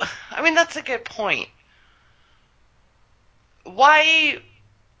 that's a good point. Why?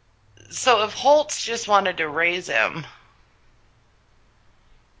 So if Holtz just wanted to raise him,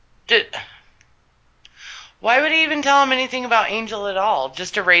 did Why would he even tell him anything about Angel at all?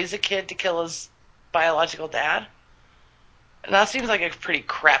 Just to raise a kid to kill his biological dad? And that seems like a pretty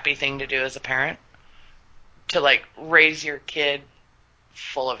crappy thing to do as a parent. To, like, raise your kid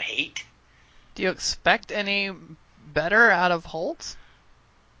full of hate. Do you expect any better out of Holtz?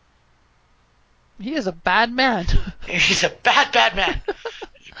 He is a bad man. He's a bad, bad man.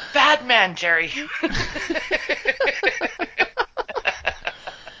 Bad man, Jerry.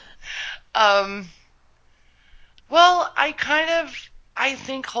 Well, I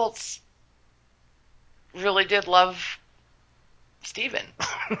think Holtz really did love Steven.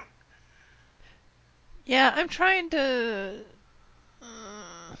 Yeah, I'm trying to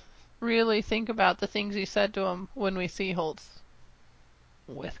really think about the things he said to him when we see Holtz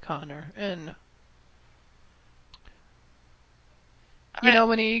with Connor. And,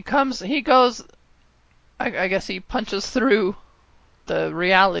 when he goes, I guess he punches through the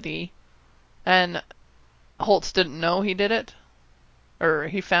reality, and Holtz didn't know he did it, or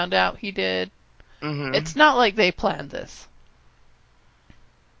he found out he did. Mm-hmm. It's not like they planned this.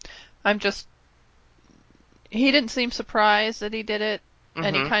 He didn't seem surprised that he did it,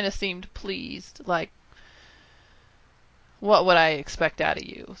 and he kind of seemed pleased, like, what would I expect out of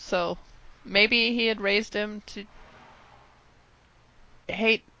you? So maybe he had raised him to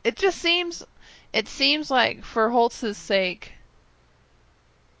hate. It seems like for Holtz's sake,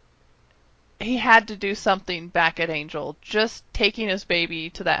 he had to do something back at Angel. Just taking his baby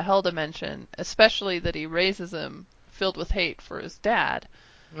to that hell dimension, especially that he raises him filled with hate for his dad.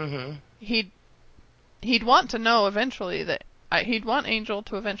 Mm-hmm. He'd want to know eventually that he'd want Angel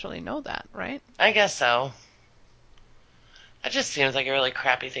to eventually know that, right? I guess so. That just seems like a really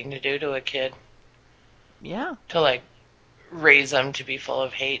crappy thing to do to a kid. Yeah. To, like, raise them to be full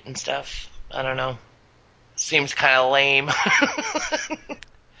of hate and stuff. I don't know. Seems kind of lame.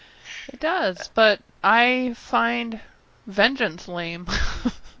 It does, but I find vengeance lame.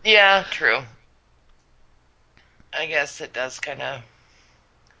 Yeah, true. I guess it does kind of...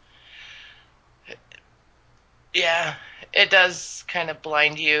 Yeah, it does kind of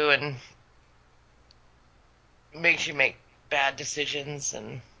blind you and makes you make bad decisions,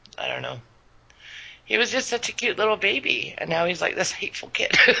 and I don't know. He was just such a cute little baby, and now he's like this hateful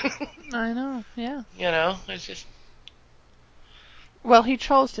kid. I know, yeah. It's just... Well, he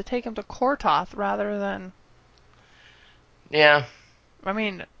chose to take him to Kortoth rather than... Yeah. I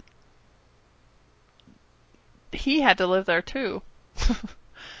mean, he had to live there too.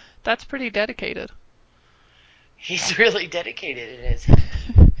 That's pretty dedicated. He's really dedicated in his...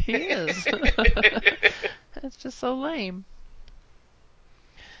 He is. That's just so lame.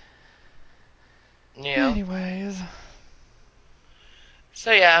 Yeah. Anyways.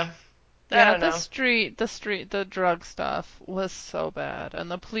 So, yeah. I don't know. The drug stuff was so bad.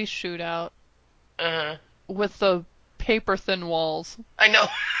 And the police shootout Uh-huh. with the paper-thin walls. I know.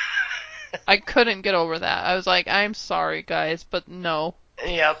 I couldn't get over that. I was like, I'm sorry, guys, but no.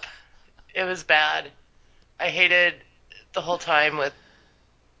 Yep. It was bad. I hated the whole time with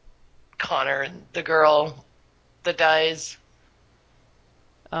Connor and the girl that dies.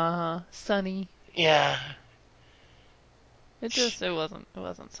 Sunny. Yeah. It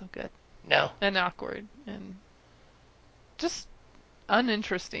wasn't so good. No. And awkward. And just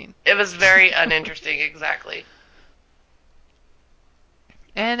uninteresting. It was very uninteresting, exactly.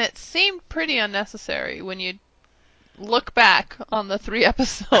 And it seemed pretty unnecessary when you look back on the 3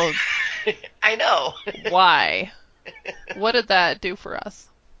 episodes. I know. Why? What did that do for us?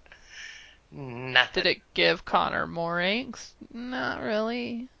 Nothing. Did it give Connor more angst? Not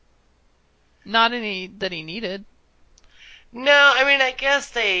really. Not any that he needed. No, I mean, I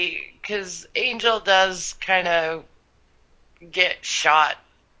guess because Angel does kind of get shot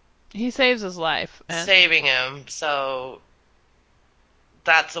He saves his life. And saving him, so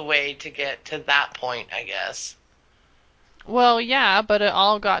that's a way to get to that point, I guess. well, yeah, but it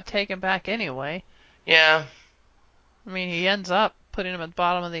all got taken back anyway. Yeah. I mean, he ends up putting him at the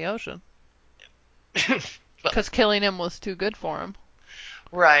bottom of the ocean. Because killing him was too good for him.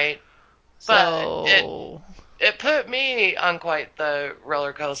 Right. So... It put me on quite the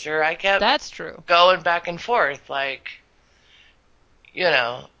roller coaster. I kept That's true. going back and forth, like,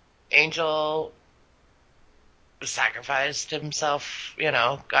 Angel sacrificed himself,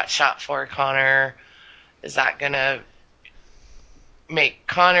 got shot for Connor. Is that gonna make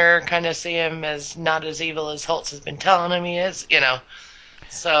Connor kind of see him as not as evil as Holtz has been telling him he is?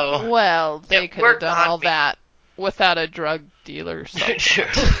 So Well, they could have done all me. that without a drug dealer Sure.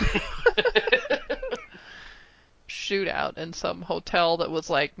 shootout in some hotel that was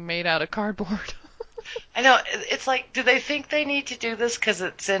like made out of cardboard. I know. It's like, do they think they need to do this because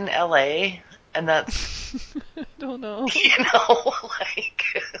it's in LA and that's I don't know. Like.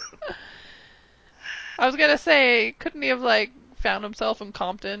 I was gonna say, couldn't he have like found himself in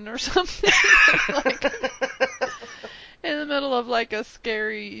Compton or something? Like in the middle of like a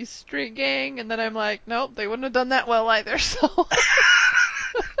scary street gang, and then I'm like, nope, they wouldn't have done that well either, so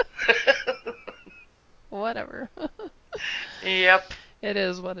whatever. Yep. It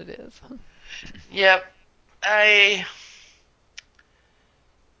is what it is. Yep. I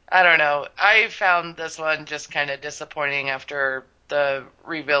don't know. I found this one just kind of disappointing after the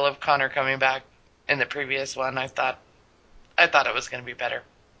reveal of Connor coming back in the previous one. I thought it was going to be better.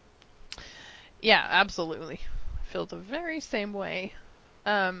 Yeah, absolutely. I feel the very same way.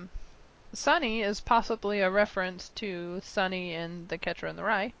 Sunny is possibly a reference to Sunny in The Catcher in the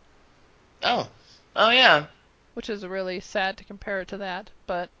Rye, Oh. Oh yeah. which is really sad to compare it to that,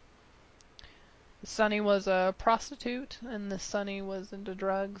 but Sunny was a prostitute and the Sunny was into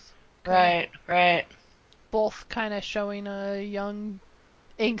drugs. Right. Right. Both kind of showing a young,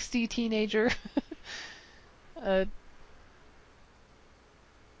 angsty teenager a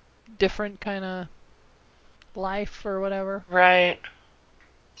different kind of life or whatever. Right.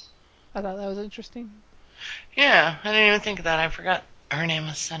 I thought that was interesting. Yeah. I didn't even think of that. I forgot her name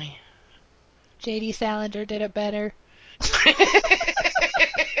was Sunny. J.D. Salinger did it better.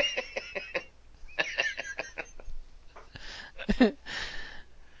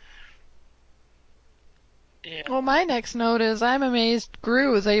 Yeah. Well, my next note is I'm amazed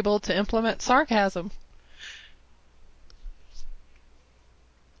Gru is able to implement sarcasm.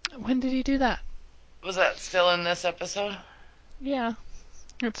 When did he do that? Was that still in this episode? Yeah,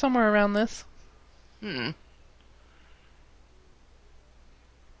 it's somewhere around this. Hmm.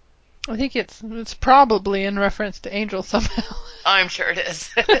 I think it's probably in reference to Angel somehow. I'm sure it is.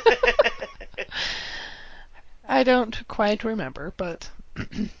 I don't quite remember, but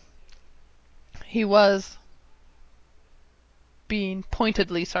he was being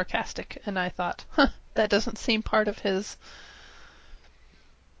pointedly sarcastic, and I thought, huh, that doesn't seem part of his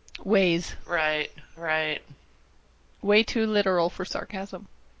ways. Right. Right. Way too literal for sarcasm.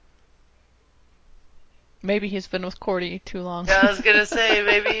 Maybe he's been with Cordy too long. Yeah, I was gonna say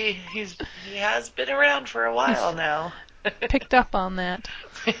maybe he has been around for a while now. Picked up on that.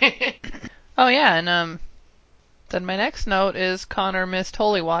 Oh yeah, and then my next note is Connor missed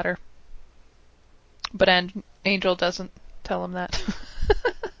holy water, but Angel doesn't tell him that.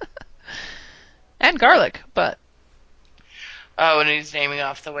 And garlic, but Oh, and he's naming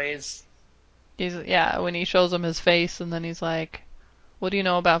off the ways. when he shows him his face, and then he's like, "What do you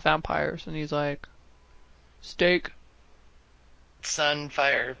know about vampires?" And he's like, "Steak, Sun,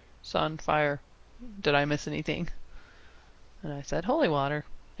 fire, sun, fire. Did I miss anything?" And I said, "Holy water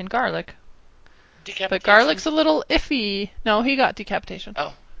and garlic." But decapitation. garlic's a little iffy. No, he got decapitation.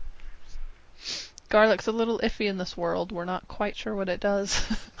 Oh. Garlic's a little iffy in this world. We're not quite sure what it does,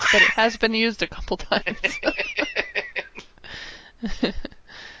 but it has been used a couple times.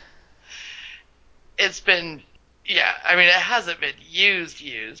 It's been, yeah, I mean, it hasn't been used.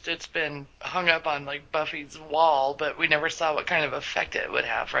 It's been hung up on, like, Buffy's wall, but we never saw what kind of effect it would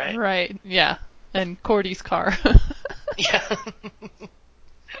have, right? Right, yeah. And Cordy's car. Yeah.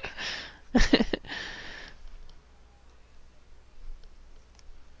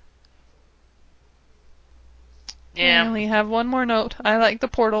 I Yeah. only have one more note. I like the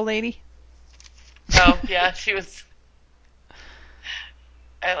portal lady. Oh, yeah, she was.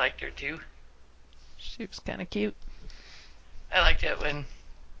 I liked her too. She was kind of cute. I liked it when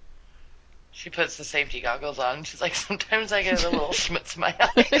she puts the safety goggles on. She's like, sometimes I get a little schmutz in my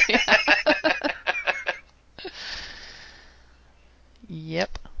eye.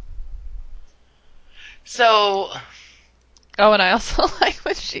 Yep. So, Oh, and I also like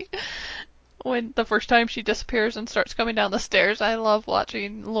when the first time she disappears and starts coming down the stairs. I love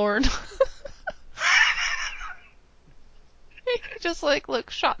watching Lorne. He just like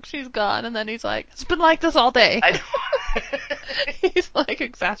looks shocked she's gone, and then he's like, "It's been like this all day." I know. He's like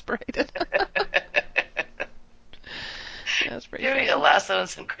exasperated. That's pretty Give me funny. a lasso and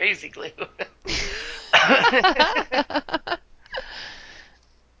some crazy glue.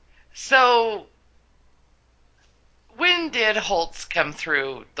 So, when did Holtz come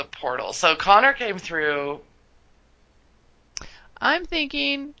through the portal? So Connor came through. I'm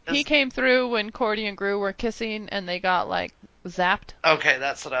thinking he came through when Cordy and Gru were kissing, and they got like zapped, Okay,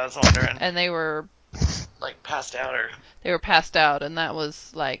 that's what I was wondering. and they were Like passed out or. passed out, and that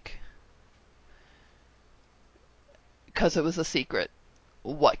was like because it was a secret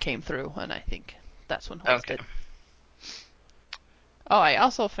what came through, and I think that's when Holtz Okay. did. Oh, I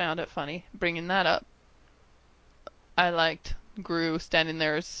also found it funny bringing that up. I liked Gru standing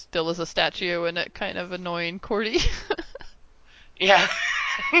there as still as a statue and it kind of annoying Cordy. Yeah.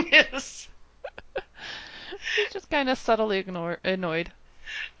 Yes. He's just kind of subtly annoyed.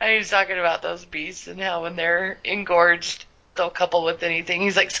 And he's talking about those beasts and how when they're engorged, they'll couple with anything.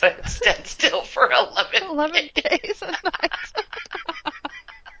 He's like, so I had to stand still for 11 11 days and nights.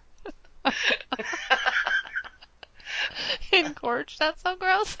 Engorged, that's so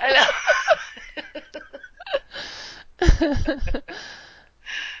gross. I know.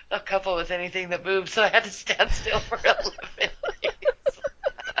 They'll couple with anything that moves, so I had to stand still for 11 days.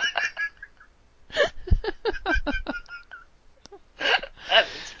 That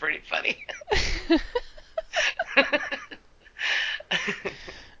was pretty funny.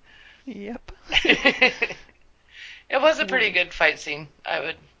 Yep. It was a pretty good fight scene.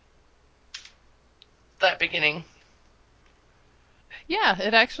 That beginning. Yeah,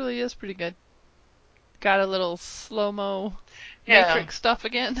 it actually is pretty good. Got a little slow-mo Yeah. Matrix stuff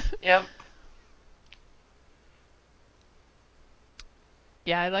again. Yep.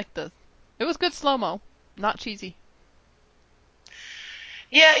 Yeah, I like the. It was good slow-mo, not cheesy.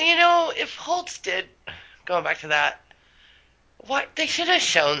 Yeah, if Holtz did, going back to that, what they should have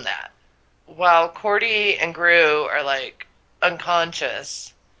shown that. While Cordy and Gru are like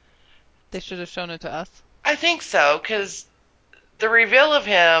unconscious. They should have shown it to us. I think so, because the reveal of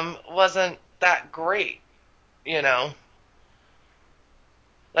him wasn't that great, you know?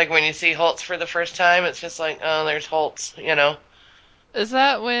 Like when you see Holtz for the first time, it's just like, oh, there's Holtz, you know? Is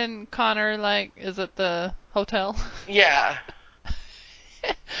that when Connor, is at the hotel? Yeah.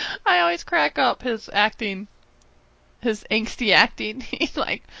 I always crack up his acting, his angsty acting. He's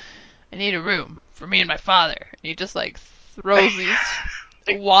like, I need a room for me and my father. And he just throws these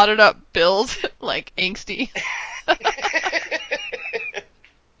wadded up bills like angsty.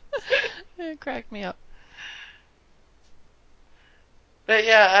 It cracked me up. But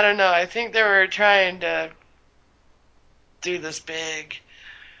yeah, I don't know. I think they were trying to do this big,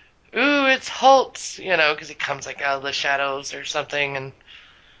 ooh, it's Holtz, because he comes like out of the shadows or something, and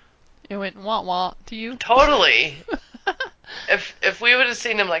It went wah wah to you. totally. If we would have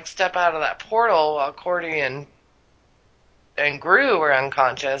seen him step out of that portal while Cordy and Gru were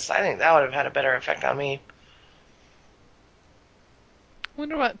unconscious, I think that would have had a better effect on me.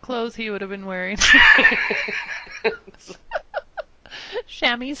 Wonder what clothes he would have been wearing.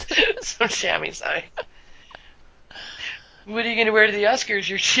 Chamois. Some chamois. What are you going to wear to the Oscars?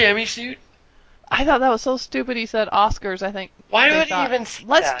 Your chamois suit? I thought that was so stupid he said Oscars. I think Why they would he thought, even say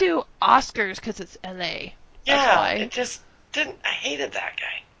let's that? do Oscars because it's LA. That's Yeah, why. it just didn't. I hated that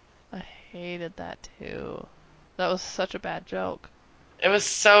guy. I hated that too. That was such a bad joke. It was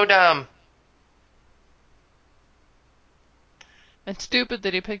so dumb. And stupid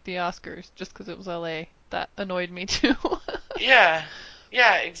that he picked the Oscars just because it was LA. That annoyed me too. Yeah,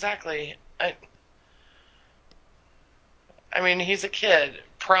 yeah, exactly. I mean, he's a kid.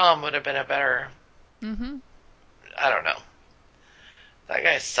 Prom would have been a better. Mm-hmm. I don't know. That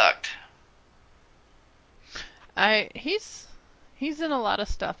guy sucked. He's in a lot of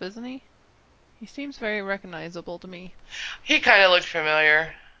stuff, isn't he? He seems very recognizable to me. He kind of looked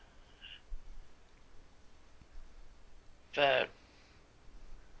familiar, but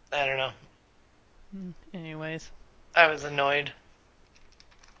I don't know. Anyways, I was annoyed.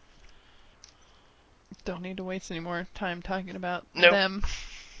 don't need to waste any more time talking about Nope. them.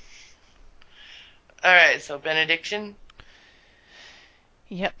 All right, so Benediction.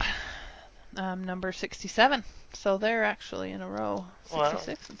 Yep. Number 67. So they're actually in a row. Wow.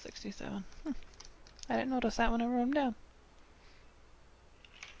 66 and 67. I didn't notice that when I wrote them down.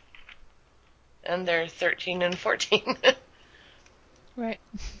 And they're 13 and 14. Right.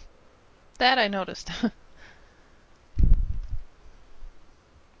 That I noticed.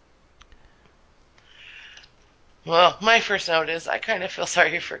 Well, my first note is I kind of feel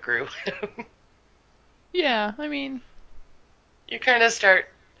sorry for Gru. Yeah, I mean, You kind of start.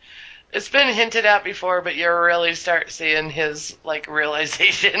 It's been hinted at before, but you really start seeing his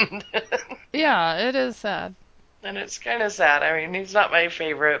realization. yeah, it is sad. And it's kind of sad. I mean, he's not my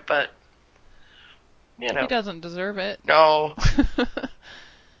favorite, but He doesn't deserve it. No,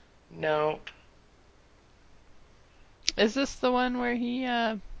 nope. Is this the one where he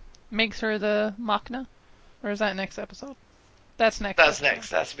makes her the Machna? Or is that next episode? That's next That's episode. next.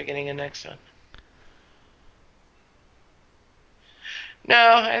 That's the beginning of next one. No,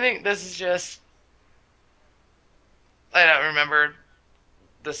 I think this is just. I don't remember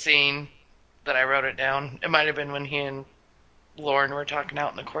the scene that I wrote it down. It might have been when he and Lauren were talking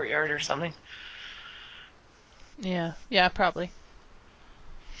out in the courtyard or something. Yeah, probably.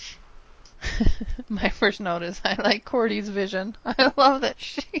 My first note is I like Cordy's vision. I love that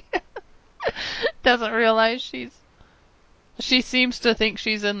she doesn't realize she seems to think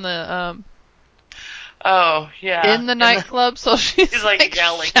she's in the Oh, yeah. in the nightclub, so she's like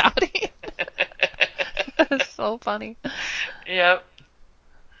yelling. shouting. That's so funny. Yep.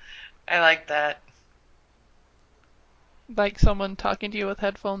 I like that. Like someone talking to you with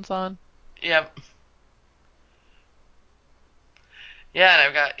headphones on. Yep. Yeah, and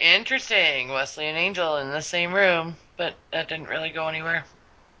I've got interesting Wesley and Angel in the same room, but that didn't really go anywhere.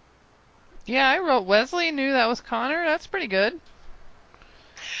 Yeah, I wrote Wesley knew that was Connor. That's pretty good.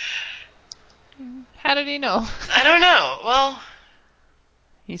 How did he know? I don't know. Well,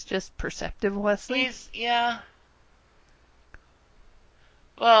 He's just perceptive, Wesley. yeah.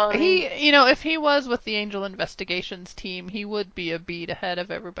 Well, If he was with the Angel Investigations team, he would be a beat ahead of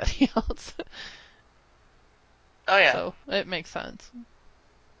everybody else. oh yeah. So it makes sense,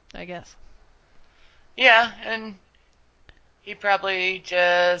 I guess. Yeah, and he probably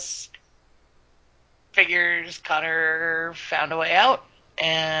just figures Connor found a way out,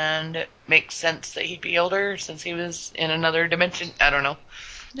 and it makes sense that he'd be older since he was in another dimension. I don't know.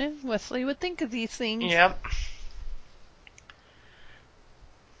 Yeah, Wesley would think of these things. Yep.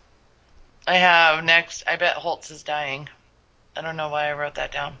 I have next, I bet Holtz is dying. I don't know why I wrote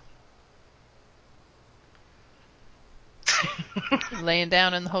that down. Laying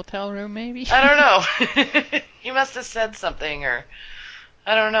down in the hotel room, maybe? I don't know. He must have said something, or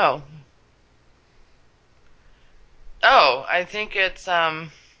I don't know. Oh, I think it's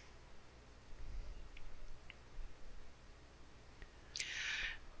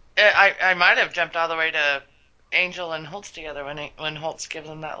I might have jumped all the way to Angel and Holtz together when Holtz gives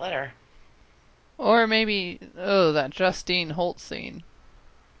him that letter. Or maybe, that Justine Holt scene.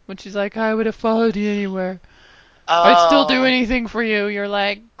 When she's like, I would have followed you anywhere. Oh, I'd still do anything for you. You're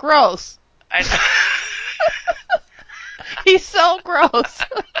like, gross. I He's so gross.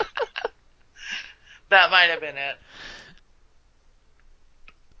 That might have been it.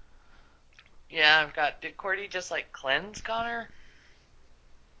 Yeah, I've got. Did Cordy just like cleanse Connor?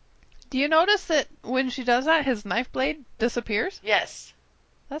 Do you notice that when she does that, his knife blade disappears? Yes.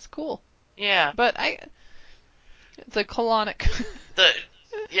 That's cool. Yeah. But it's a colonic.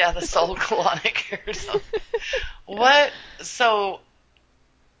 The soul colonic or something. What? So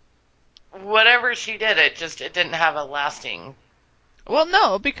whatever she did, it didn't have a lasting. Well,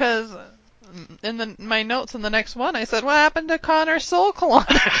 no, because in my notes in the next one, I said, what happened to Connor's soul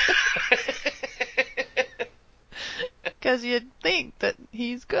colonic? Because you'd think that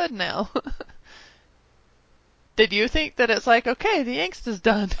he's good now. Did you think that it's like, okay, the angst is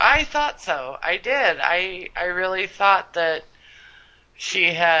done? I thought so. I did. I really thought that she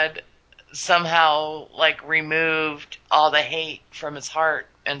had somehow like removed all the hate from his heart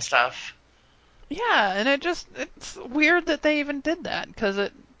and stuff. Yeah, and it's weird that they even did that, because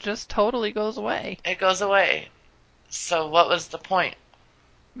it just totally goes away. It goes away. So what was the point?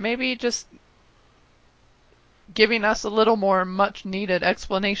 Maybe just giving us a little more much needed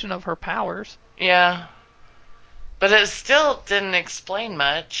explanation of her powers. Yeah. But it still didn't explain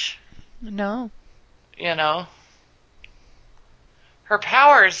much, No. you know? Her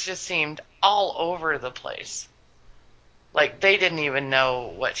powers just seemed all over the place. Like, they didn't even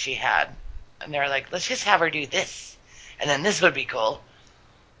know what she had. And they're like, let's just have her do this. And then this would be cool.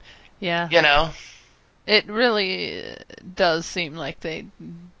 Yeah. You know? It really does seem like they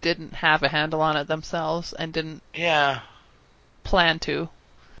didn't have a handle on it themselves and didn't Yeah. plan to.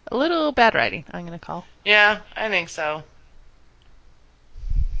 A little bad writing, I'm going to call. Yeah, I think so.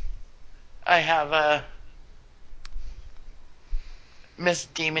 I have Miss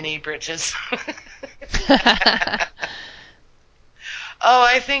Demony Britches. Oh,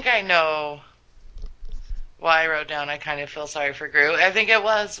 I think I know why I wrote down I kind of feel sorry for Gru. I think it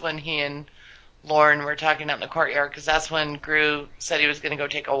was when he and Lauren were talking out in the courtyard, because that's when Gru said he was going to go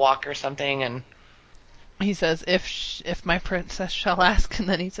take a walk or something, and He says, if my princess shall ask, and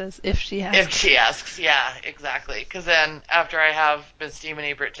then he says, if she asks. if she asks, yeah, exactly. Because then after I have Miss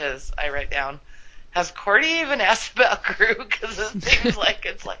Demony Britches, I write down, has Cordy even asked about Gru? Because it seems like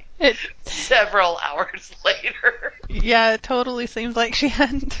it's like several hours later. Yeah, it totally seems like she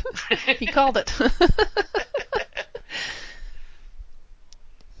hadn't. He called it.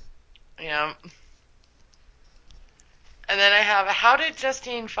 Yeah. And then I have, how did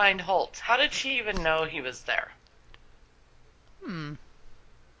Justine find Holt? How did she even know he was there?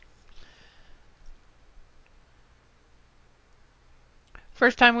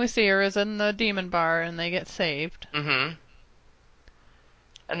 First time we see her is in the demon bar and they get saved. Mm-hmm.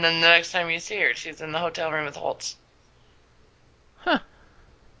 And then the next time you see her, she's in the hotel room with Holtz. Huh.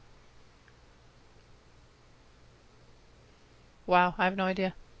 Wow, I have no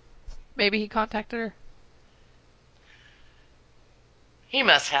idea. Maybe he contacted her. He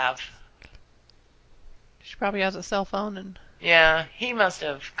must have. She probably has a cell phone and... Yeah, he must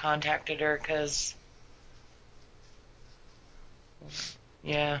have contacted her because,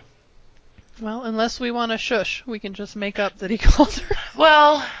 yeah. Well, unless we want to shush, we can just make up that he called her.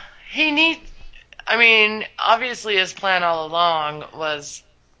 Well, he needs. I mean, obviously his plan all along was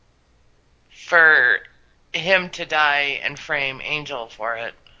for him to die and frame Angel for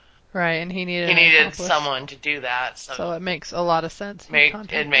it. Right, and he needed He an needed accomplice. someone to do that, So so it makes a lot of sense.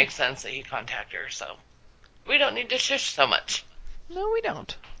 it makes sense that he contact her. So we don't need to shush so much. No, we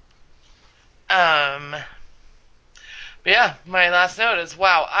don't. But yeah, my last note is,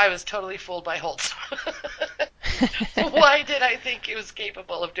 wow, I was totally fooled by Holtz. Why did I think he was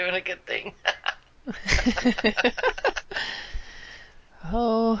capable of doing a good thing?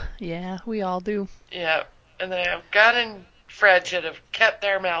 Oh, yeah, we all do. Yeah, and then God and Fred should have kept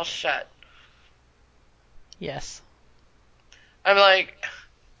their mouths shut. Yes. I'm like,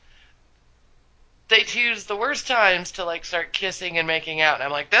 they choose the worst times to like start kissing and making out, and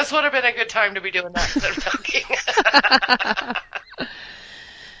I'm like, this would have been a good time to be doing that instead of talking.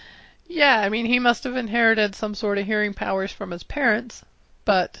 Yeah, I mean, he must have inherited some sort of hearing powers from his parents,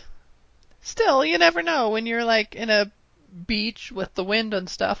 but still, you never know when you're like in a beach with the wind and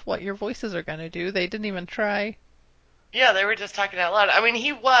stuff what your voices are going to do. They didn't even try. Yeah, they were just talking out loud. I mean,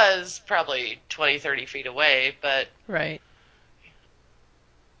 he was probably 20, 30 feet away, but Right.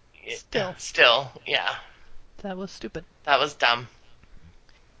 still, yeah, That was stupid. that was dumb.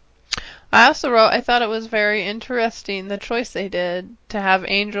 I also wrote, I thought it was very interesting the choice they did to have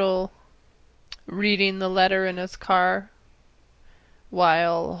Angel reading the letter in his car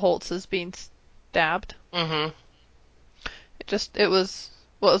while Holtz is being stabbed. Mm-hmm. It was,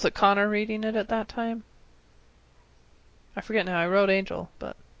 what was it, Connor reading it at that time? I forget now, I wrote Angel,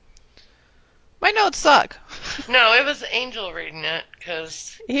 but my notes suck. No, it was Angel reading it,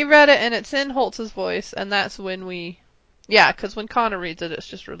 because... He read it and it's in Holtz's voice, and that's when yeah, because when Connor reads it, it's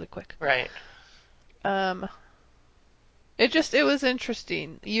just really quick. Right. Um, it was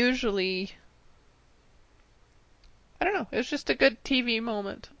interesting. Usually, I don't know, it was just a good TV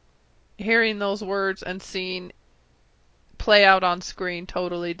moment. Hearing those words and seeing play out on screen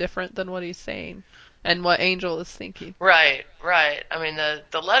totally different than what he's saying and what Angel is thinking. Right, right. I mean,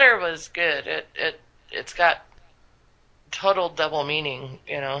 the letter was good. It's got total double meaning,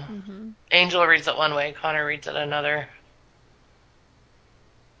 you know. Mm-hmm. Angel reads it one way, Connor reads it another.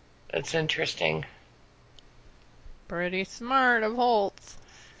 It's interesting. Pretty smart of Holtz.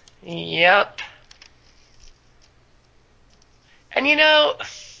 Yep. And you know,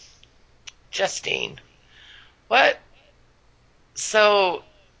 Justine, what? So,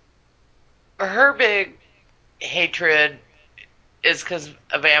 her big hatred is because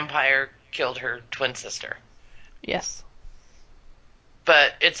a vampire killed her twin sister. Yes.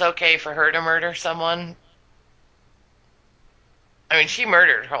 But it's okay for her to murder someone? I mean, she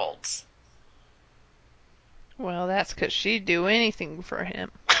murdered Holtz. Well, that's because she'd do anything for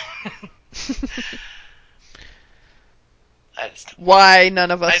him. I just, Why, none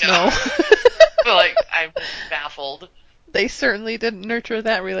of us I know. Like, I'm just baffled. They certainly didn't nurture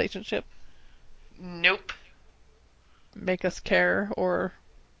that relationship. Nope. Make us care or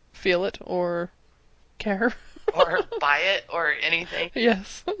feel it or care. Or buy it or anything.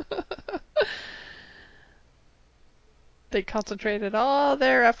 Yes. They concentrated all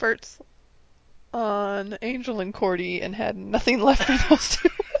their efforts on Angel and Cordy and had nothing left for those two.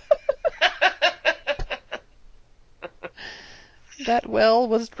 That well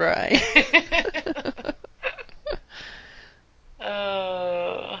was dry.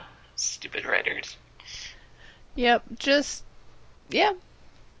 Oh, stupid writers. Yep, yeah.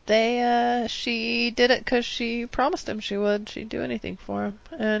 She did it because she promised him she would. She'd do anything for him.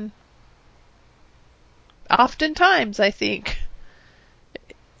 And oftentimes, I think,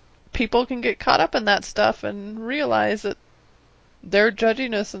 people can get caught up in that stuff and realize that their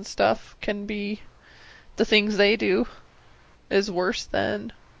judginess and stuff can be the things they do is worse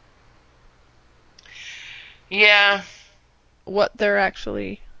than Yeah. what they're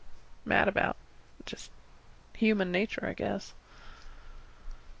actually mad about. Just human nature, I guess.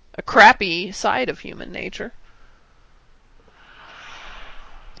 A crappy side of human nature.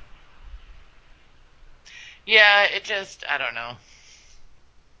 Yeah, it just, I don't know.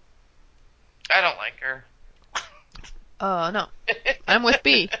 I don't like her. No. I'm with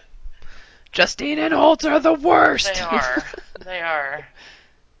B. Justine and Holtz are the worst! They are. They are.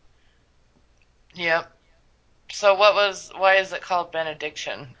 Yep. So why is it called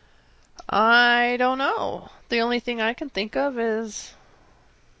Benediction? I don't know. The only thing I can think of is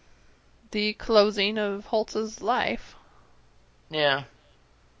the closing of Holtz's life. Yeah.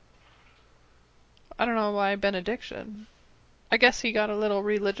 I don't know why Benediction. I guess he got a little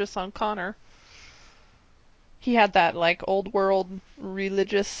religious on Connor. He had that, like, old world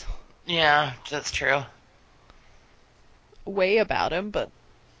religious Yeah, that's true. way about him, but.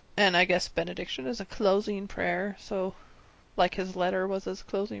 And I guess Benediction is a closing prayer, so. Like his letter was his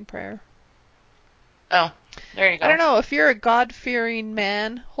closing prayer. Oh, there you go. I don't know, if you're a God-fearing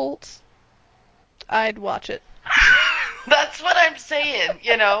man, Holtz, I'd watch it. That's what I'm saying,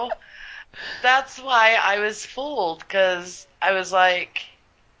 you know? That's why I was fooled, because I was like,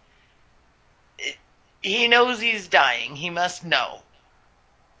 he knows he's dying. He must know.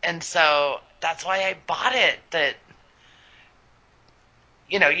 And so that's why I bought it. That,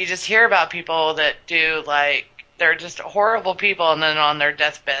 you know, you just hear about people that do, like, they're just horrible people, and then on their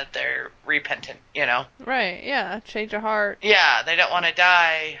deathbed, they're repentant, you know? Right, yeah, change of heart. Yeah, they don't want to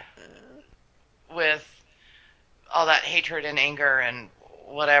die with all that hatred and anger and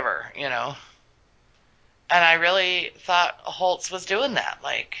whatever, you know? And I really thought Holtz was doing that.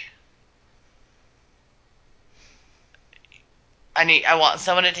 Like, I want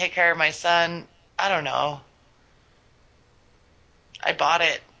someone to take care of my son. I don't know. I bought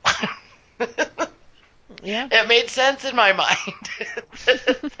it. Yeah. It made sense in my mind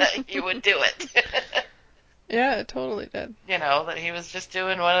that he would do it. Yeah, it totally did. You know, that he was just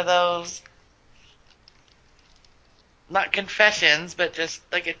doing one of those, not confessions, but just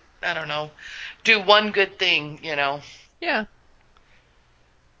like, I don't know, do one good thing, you know, Yeah.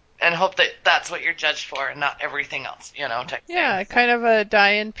 and hope that that's what you're judged for and not everything else, you know, type thing. Yeah, kind of a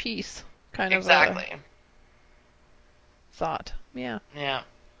die in peace kind of a Exactly. thought. Yeah. Yeah.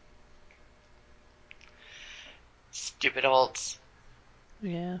 Stupid Holtz.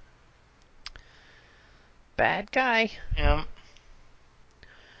 Yeah. Bad guy. Yeah.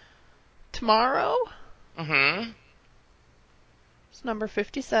 Tomorrow Mm-hmm. is number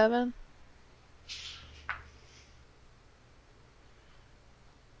 57.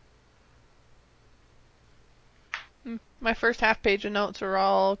 My first half page of notes are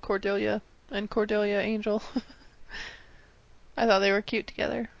all Cordelia and Cordelia Angel. I thought they were cute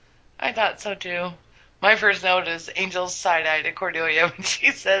together. I thought so too. My first note is Angel's side-eye to Cordelia when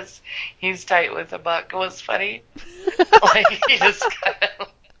she says he's tight with a buck. It was funny. Like, he just kind of,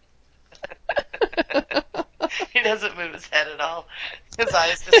 he doesn't move his head at all. His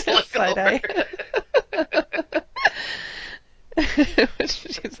eyes just look Side over.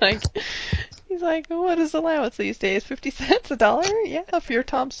 eye. He's like, what is allowance these days? 50 cents? $1? Yeah, if you're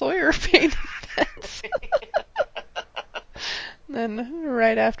Tom Sawyer paying cents. Then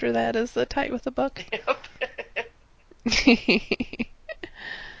right after that is the tight with the buck. Yep.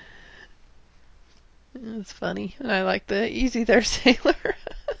 It's funny. And I like the easy there sailor.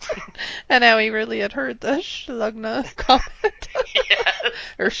 And how he really had heard the Schlugna comment. Yes.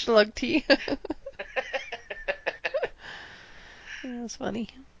 Or Schlug tea. That's funny.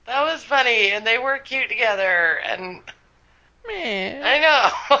 That was funny, and they were cute together, and Man. I know.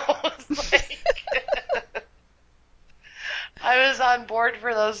 It's like, I was on board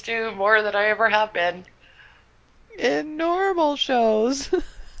for those two more than I ever have been. In normal shows,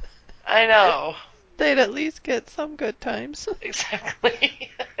 I know. they'd at least get some good times. Exactly.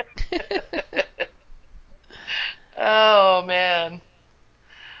 Oh, man.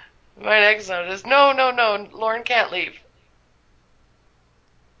 My next note is no, no, no. Lauren can't leave.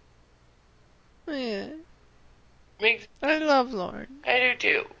 Yeah. Makes, I love Lauren. I do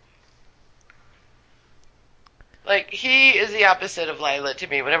too. Like, he is the opposite of Lila to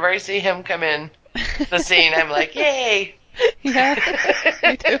me. Whenever I see him come in the scene, I'm like, yay! Yeah,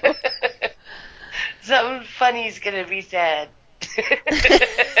 me too. Something funny's gonna be said.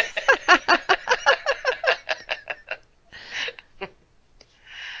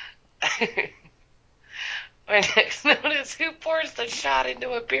 My next note is who pours the shot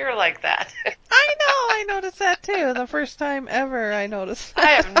into a beer like that? I know, I noticed that too. The first time ever I noticed I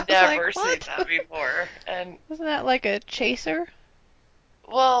that. have I was like, never seen what? that before. And, Isn't that like a chaser?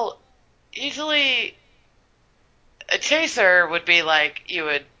 well, usually a chaser would be like you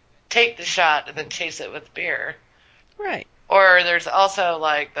would take the shot and then chase it with beer. Right. Or there's also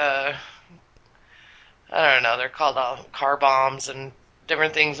like I don't know, they're called car bombs and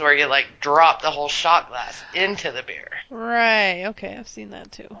different things where you like drop the whole shot glass into the beer. Right, okay, I've seen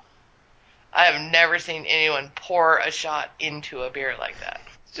that too. I have never seen anyone pour a shot into a beer like that.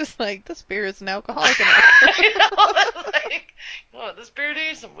 It's just like, this beer isn't alcoholic enough. You know, like, oh, this beer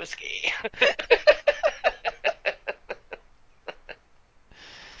needs some whiskey.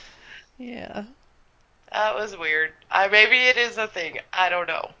 Yeah. That was weird. Maybe it is a thing. I don't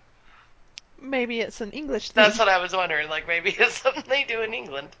know. Maybe it's an English thing. That's what I was wondering. Like, maybe it's something they do in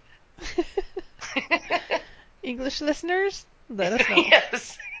England. English listeners, let us know.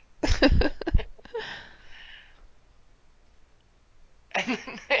 Yes. And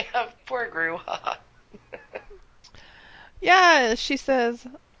then they have poor Gru. Yeah, she says,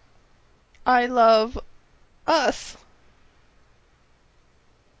 I love us.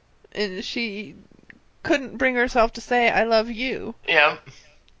 And she couldn't bring herself to say, I love you. Yeah.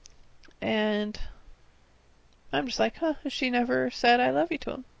 And I'm just like, huh, she never said I love you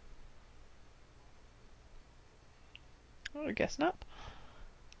to him. Well, I guess not.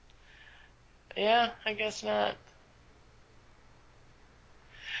 Yeah, I guess not.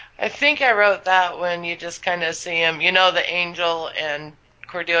 I think I wrote that when you just kind of see him. You know, the angel and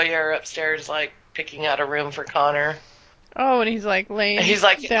Cordelia are upstairs, like, picking out a room for Connor. Oh, and he's like laying And he's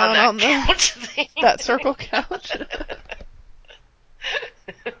like down on on that the couch thing. that circle couch.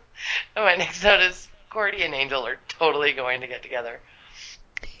 And my next note is Cordy and Angel are totally going to get together.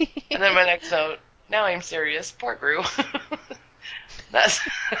 And then my next note, now I'm serious, poor Gru. That's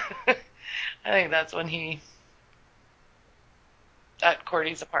I think that's when he at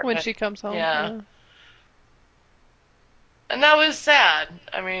Cordy's apartment. When she comes home. Yeah. And that was sad.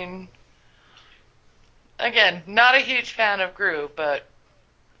 I mean, again, not a huge fan of Gru, but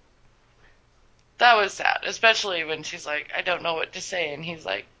that was sad, especially when she's like, I don't know what to say, and he's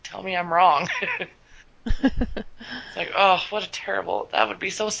like, tell me I'm wrong. It's like, oh, what a terrible, that would be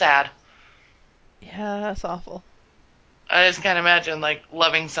so sad. Yeah, that's awful. I just can't imagine, like,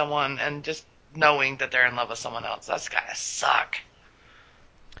 loving someone and just knowing that they're in love with someone else. That's gotta suck.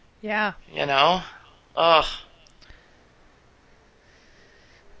 Yeah. You know? Ugh.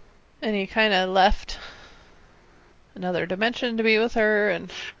 And he kind of left another dimension to be with her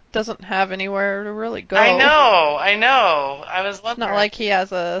and doesn't have anywhere to really go. I know. I was It's wondering. not like he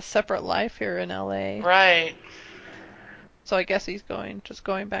has a separate life here in LA. Right. So I guess he's just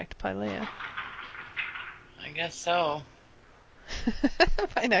going back to Pilea. I guess so.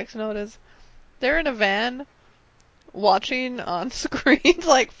 My next note is they're in a van watching on screens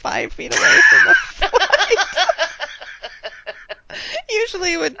like 5 feet away from the flight.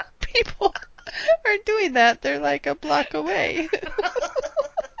 Usually when people are doing that, they're like a block away.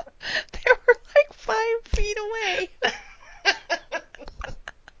 They were like 5 feet away.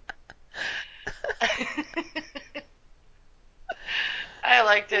 I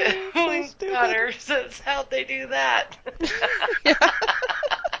liked it. So stupid. Connor says, how'd they do that? Yeah.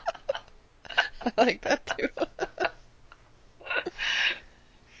 I like that too.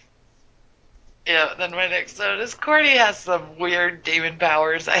 Yeah, then my next note is Cordy has some weird demon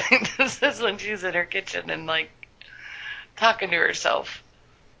powers. I think this is when she's in her kitchen and, like, talking to herself.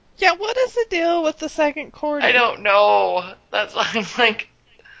 Yeah, what is the deal with the second Cordy? I don't know. That's why I'm like,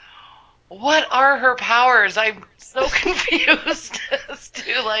 what are her powers? I'm so confused as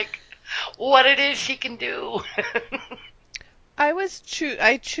to, like, what it is she can do. I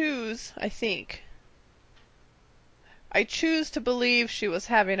choose to believe she was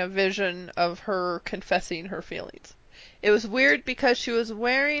having a vision of her confessing her feelings. It was weird because she was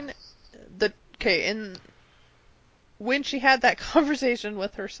wearing when she had that conversation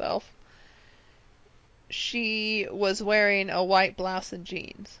with herself, she was wearing a white blouse and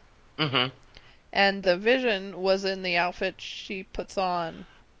jeans. Mm-hmm. And the vision was in the outfit she puts on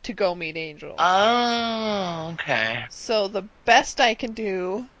to go meet Angel. Oh, okay. So the best I can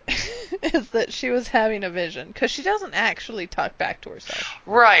do is that she was having a vision, because she doesn't actually talk back to herself.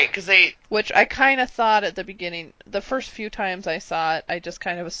 Right, because Which I kind of thought at the beginning, the first few times I saw it, I just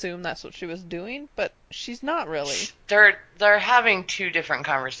kind of assumed that's what she was doing, but she's not really. they're having two different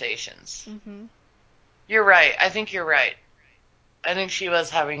conversations. Mm-hmm. You're right. I think you're right. I think she was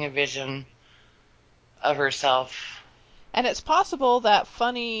having a vision of herself. And it's possible that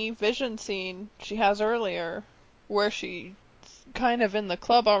funny vision scene she has earlier, where she's kind of in the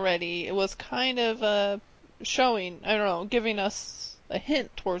club already, it was kind of showing, I don't know, giving us a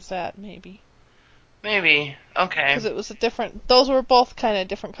hint towards that, maybe. Maybe. Okay. Because it was those were both kind of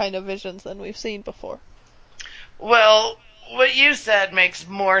different kind of visions than we've seen before. Well, what you said makes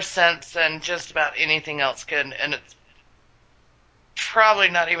more sense than just about anything else could, and it's probably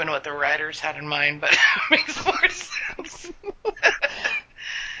not even what the writers had in mind, but it makes more sense.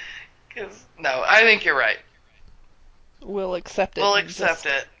 No, I think you're right. We'll accept it. We'll accept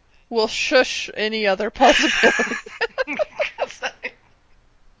it. We'll shush any other possibility.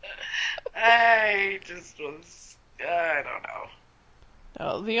 I just was, I don't know.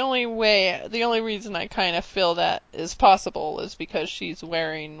 No, the only reason I kind of feel that is possible is because she's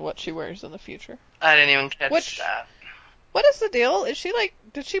wearing what she wears in the future. I didn't even catch Which, that. what is the deal? Is she like,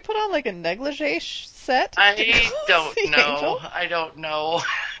 did she put on like a negligee set to I go don't see know. Angel? I don't know.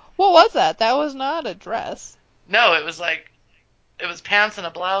 What was that? That was not a dress. No, it was pants and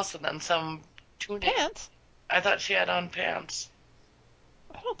a blouse and then some tunic. Pants? I thought she had on pants.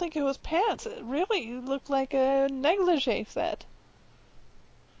 I don't think it was pants. It really looked like a negligee set.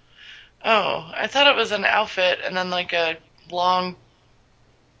 Oh, I thought it was an outfit and then like a long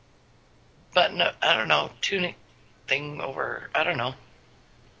button, I don't know, tunic thing over, I don't know.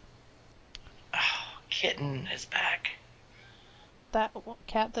 Oh, Kitten is back. That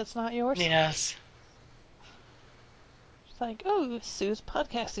cat that's not yours? Yes. It's like, oh, Sue's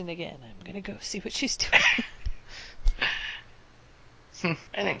podcasting again. I'm gonna go see what she's doing.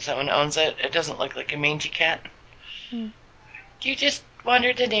 I think someone owns it. It doesn't look like a mangy cat. Hmm. Do you just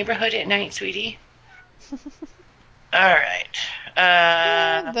wander the neighborhood at night, sweetie? Alright.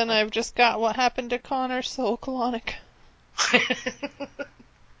 Then I've just got what happened to Connor Soul Colonic.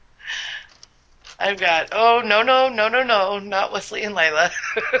 I've got, oh, no, not Wesley and Layla.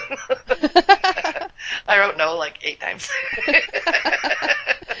 I wrote no like 8 times.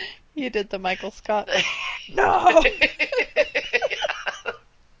 You did the Michael Scott. No!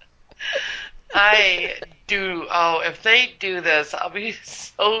 I do, oh, if they do this, I'll be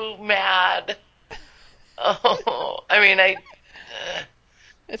so mad. Oh, I mean,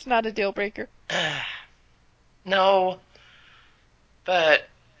 It's not a deal breaker. no, but,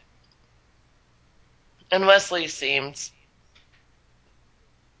 and Wesley seems,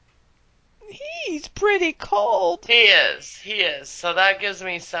 He's pretty cold. he is, so that gives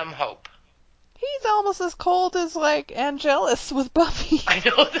me some hope. He's almost as cold as, like, Angelus with Buffy. I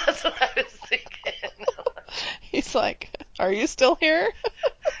know, that's what I was thinking. He's like, are you still here?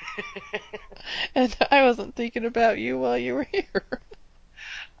 And I wasn't thinking about you while you were here.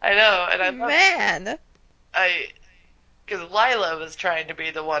 I know, and I love, Man! because Lila was trying to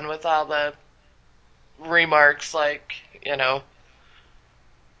be the one with all the remarks, like,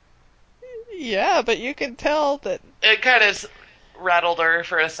 Yeah, but you can tell that it kind of rattled her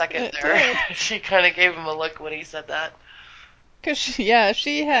for a second it there. did. She kind of gave him a look when he said that. Because,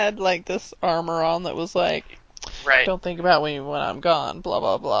 she had, like, this armor on that was like, Right. don't think about me when I'm gone, blah,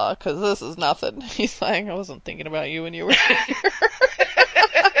 blah, blah, because this is nothing. He's like, I wasn't thinking about you when you were here.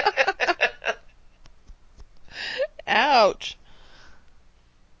 Ouch.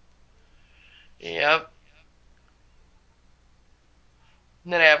 Yep.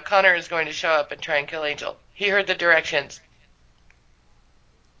 And then I have Connor is going to show up and try and kill Angel. He heard the directions.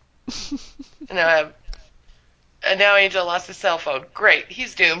 And now Angel lost his cell phone. Great,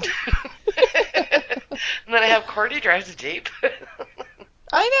 he's doomed. And then I have Cordy drives a Jeep.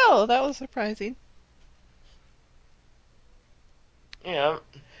 I know, that was surprising. Yeah.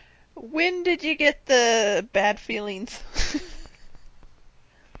 When did you get the bad feelings?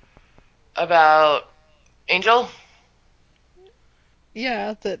 About Angel?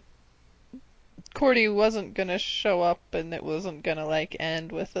 Yeah, that Cordy wasn't gonna show up and it wasn't gonna, like,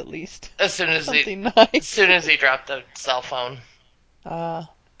 end with at least As soon as something as nice. soon as he dropped the cell phone.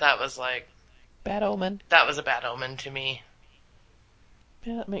 That was like, Bad omen. that was a bad omen to me.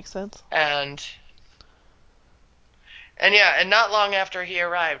 Yeah, that makes sense. And yeah, and not long after he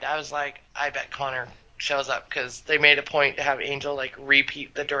arrived, I was like, I bet Connor shows up because they made a point to have Angel like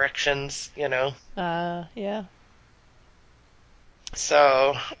repeat the directions, Yeah.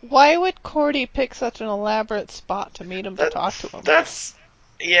 So Why would Cordy pick such an elaborate spot to meet him to talk to him?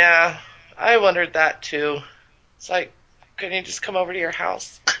 Yeah, I wondered that too. It's like, couldn't you just come over to your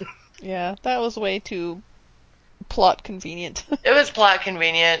house? Yeah, that was way too plot convenient. It was plot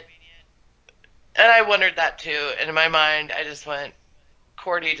convenient, and I wondered that too. And in my mind, I just went,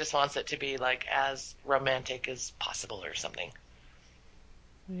 Cordy just wants it to be like as romantic as possible or something.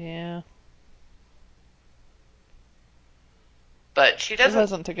 Yeah. But she It doesn't.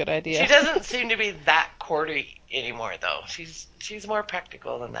 wasn't a good idea. She doesn't seem to be that Cordy anymore, though. She's more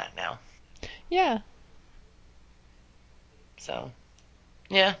practical than that now. Yeah. So,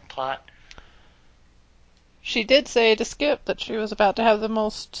 yeah, plot. She did say to Skip that she was about to have the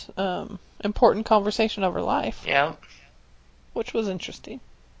most important conversation of her life, Yeah. which was interesting.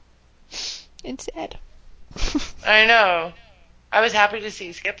 Instead. I know. I was happy to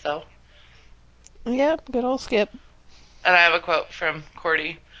see Skip, though. Yep, good old Skip. And I have a quote from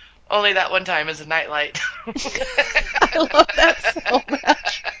Cordy. Only that one time is a nightlight. I love that so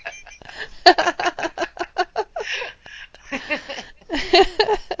much.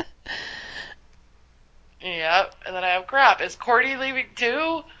 Yep. And then I have, crap, is Cordy leaving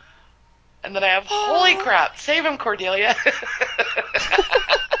too? And then I have, holy crap, save him, Cordelia.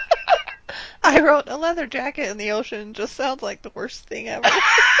 I wrote a leather jacket in the ocean just sounds like the worst thing ever.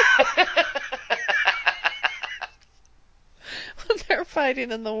 When they're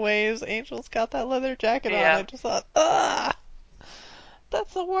fighting in the waves, Angel's got that leather jacket on. Yeah. I just thought, ah,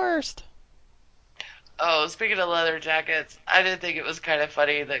 that's the worst. Oh, speaking of leather jackets, I did think it was kind of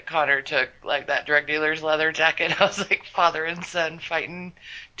funny that Connor took like that drug dealer's leather jacket. I was like, father and son fighting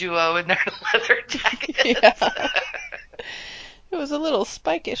duo in their leather jackets. Yeah. It was a little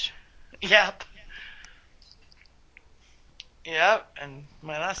spikish. Yep. Yep. And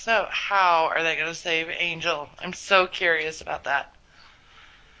my last note, how are they going to save Angel? I'm so curious about that.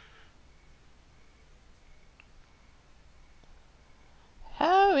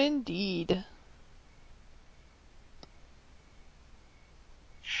 How indeed.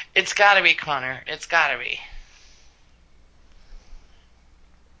 It's got to be Connor. It's got to be.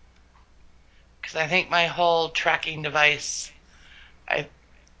 Because I think my whole tracking device,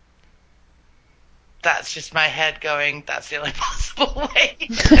 that's just my head going, that's the only possible way.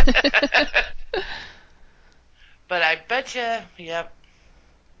 But I bet you, yep.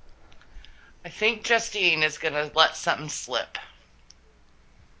 I think Justine is going to let something slip.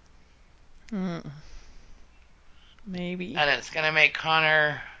 Maybe. And it's going to make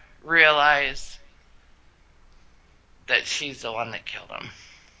Connor realize that she's the one that killed him.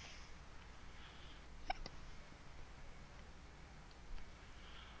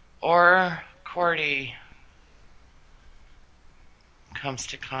 Or Cordy comes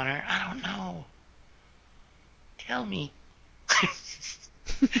to Connor. I don't know. Tell me.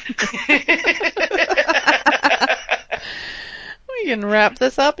 We can wrap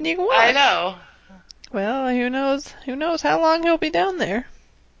this up and you can watch. I know. Well, who knows? Who knows how long he'll be down there?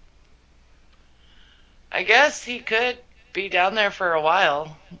 I guess he could be down there for a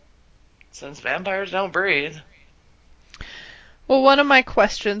while, since vampires don't breathe. Well, one of my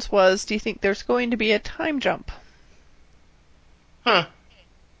questions was, do you think there's going to be a time jump? Huh.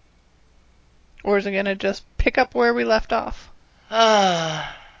 Or is it going to just pick up where we left off? I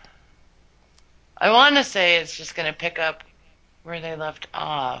want to say it's just going to pick up where they left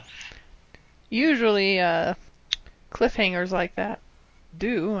off. Usually, cliffhangers like that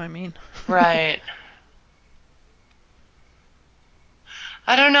do, I mean. Right.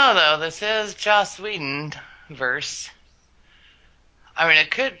 I don't know, though. This is Joss Whedon verse. I mean,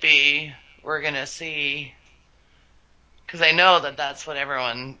 it could be we're going to see, because I know that that's what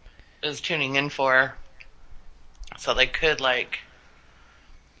everyone is tuning in for. So they could, like,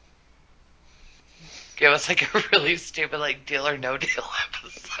 give us, like, a really stupid, like, Deal or No Deal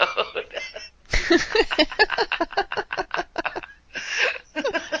episode.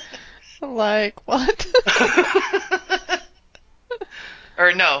 Like, what?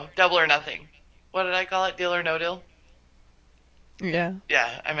 Or no, Double or Nothing. What did I call it? Deal or No Deal? Yeah,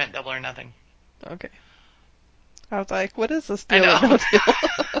 Yeah, I meant Double or Nothing. okay. I was like, what is this I deal or know. no deal?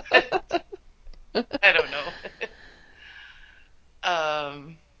 I don't know.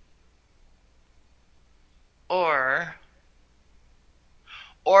 um, or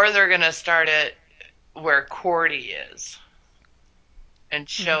they're gonna start it where Cordy is and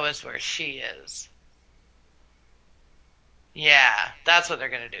show us where she is. Yeah, that's what they're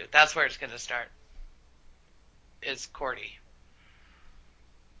gonna do. That's where it's gonna start. Is Cordy.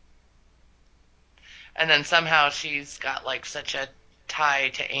 And then somehow she's got like such a tie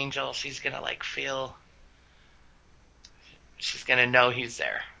to Angel, she's gonna like feel, she's gonna know he's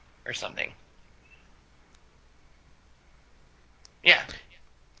there or something. Yeah.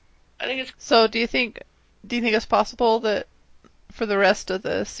 I think it's So, do you think it's possible that for the rest of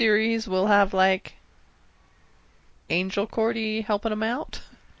the series we'll have like Angel Cordy helping him out?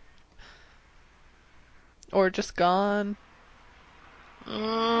 Or just gone?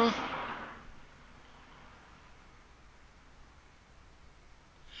 mm,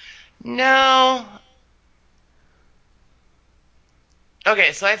 no.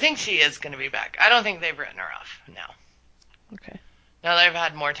 Okay, so I think she is going to be back. I don't think they've written her off now. Okay. Now that I've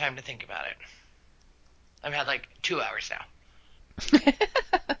had more time to think about it. I've had like 2 hours now.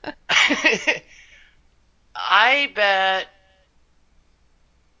 I bet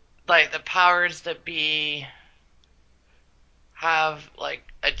like the powers that be have like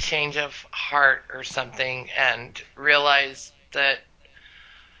a change of heart or something and realize that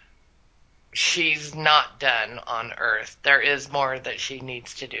she's not done on Earth. There is more that she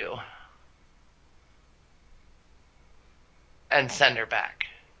needs to do. And send her back.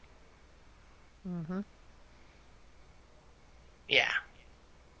 Mhm. Yeah.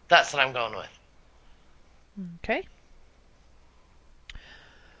 That's what I'm going with. Okay.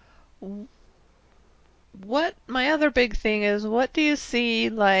 What my other big thing is, what do you see,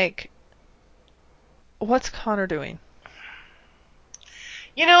 like, what's Connor doing?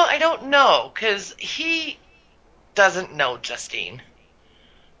 I don't know, because he doesn't know Justine.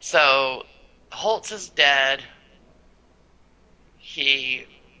 So, Holtz is dead. He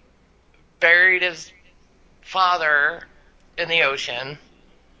buried his father in the ocean.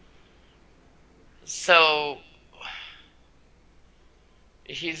 So,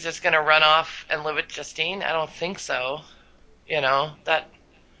 he's just going to run off and live with Justine? I don't think so. That.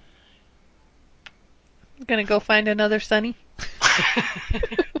 Gonna go find another Sonny?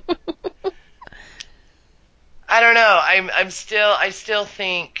 I don't know. I still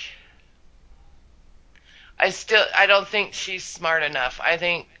think I don't think she's smart enough. I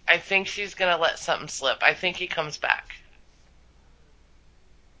think she's gonna let something slip. I think he comes back.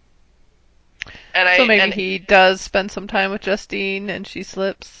 And So maybe and he does spend some time with Justine and she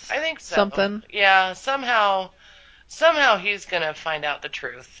slips I think so. something. Yeah, somehow he's gonna find out the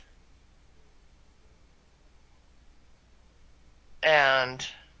truth and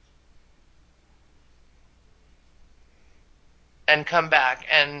come back.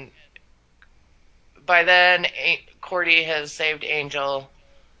 And by then, Cordy has saved Angel,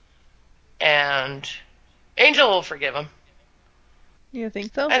 and Angel will forgive him. You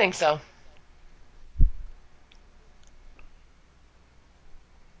think so? I think so.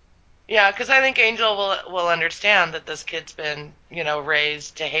 Yeah, because I think Angel will understand that this kid's been,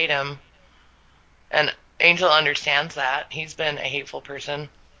 raised to hate him, and Angel understands that he's been a hateful person,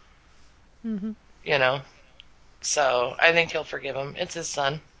 Mm-hmm. you know. So I think he'll forgive him. It's his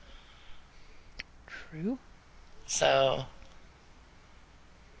son. True. So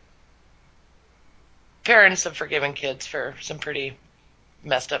parents have forgiven kids for some pretty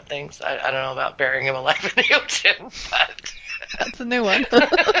messed up things. I don't know about burying him alive in the ocean, but That's a new one.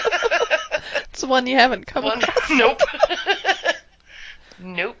 It's one you haven't come one, across. nope,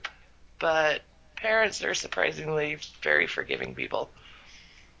 nope. But parents are surprisingly very forgiving people.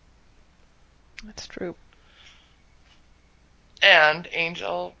 That's true. And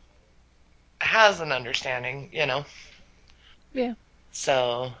Angel has an understanding. Yeah,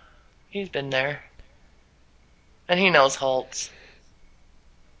 So he's been there. And he knows Holtz.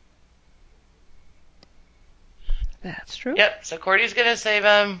 that's true. Yep, so Cordy's gonna save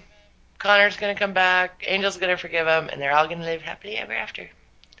him, Connor's gonna come back, Angel's gonna forgive him, and they're all gonna live happily ever after.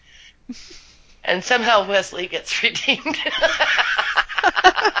 And somehow Wesley gets redeemed.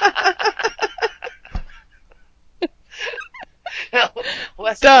 No,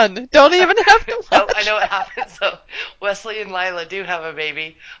 Wesley. Done. Don't even have to No, I watch. know what happens. So Wesley and Lila do have a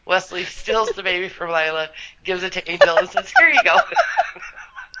baby. Wesley steals the baby from Lila, gives it to Angel, and says, "Here you go."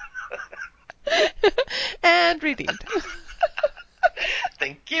 And redeemed.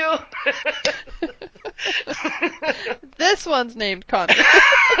 Thank you. This one's named Connor.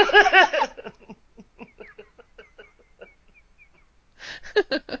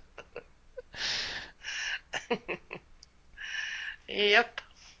 Yep.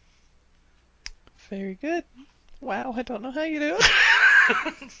 Very good. Wow, I don't know how you do it.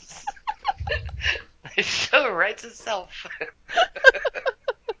 The show writes itself.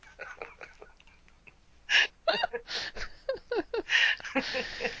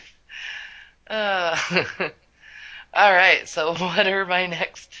 uh, all right. So, what are my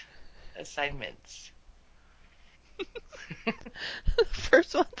next assignments? The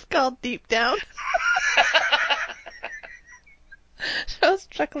first one's called Deep Down. I was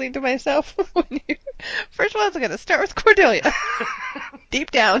chuckling to myself when you. First one's gonna start with Cordelia.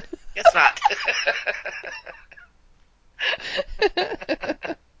 Deep Down. Guess not.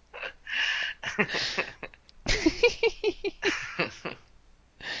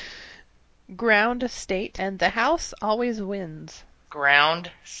 Ground State and the house always wins.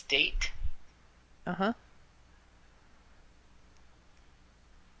 Ground state. Uh huh.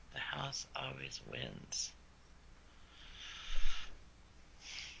 The house always wins.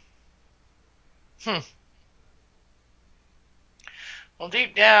 Hmm. Well,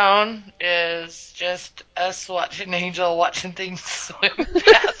 deep down is just us watching Angel watching things swim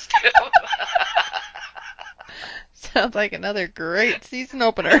past him. Sounds like another great season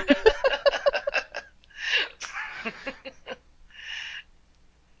opener.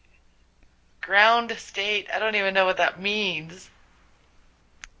 Ground state. I don't even know what that means.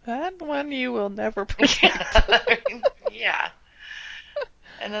 That one you will never Yeah. predict. Yeah.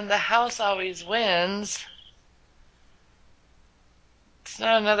 And then the house always wins. It's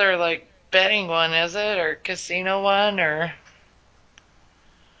not another like betting one, is it? Or casino one or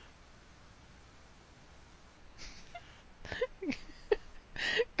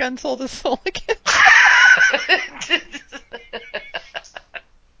gun sold his soul again.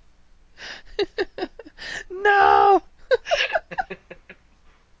 No!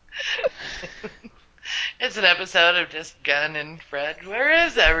 It's an episode of just Gunn and Fred. Where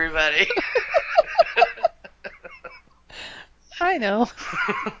is everybody? I know.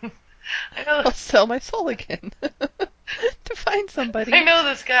 I know. I'll sell my soul again. To find somebody. I know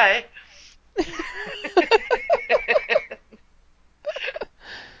this guy.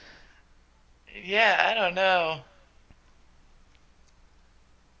 Yeah, I don't know.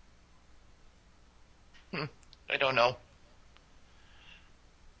 I don't know.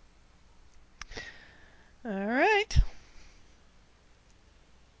 Alright.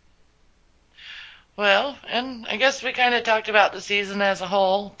 Well, and I guess we kind of talked about the season as a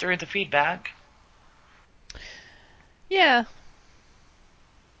whole through the feedback. Yeah. It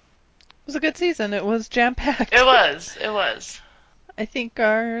was a good season. It was jam-packed. It was. It was. I think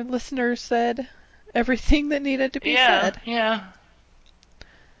our listeners said everything that needed to be Yeah, said. yeah. It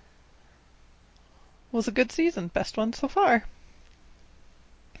was a good season. Best one so far.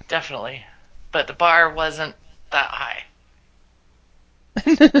 Definitely. But the bar wasn't that high.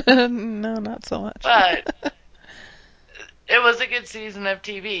 No, not so much. But it was a good season of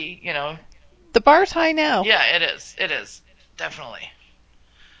TV, you know. The bar's high now. Yeah, it is. It is. Definitely.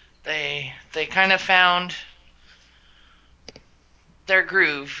 They kind of found their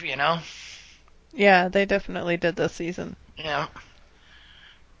groove, you know. Yeah, they definitely did this season. Yeah.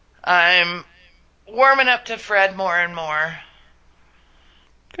 I'm warming up to Fred more and more.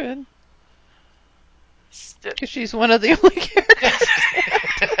 Good. St- Because she's one of the only characters.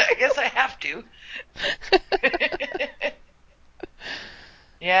 I guess I have to.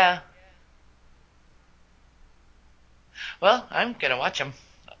 Yeah. Well, I'm gonna watch them.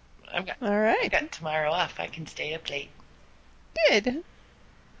 I've All right. got tomorrow off. I can stay up late. Good.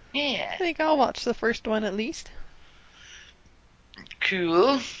 Yeah. I think I'll watch the first one at least.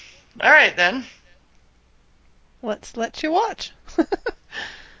 Cool. All right then. Let's let you watch. All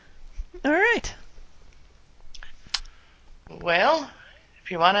right. Well,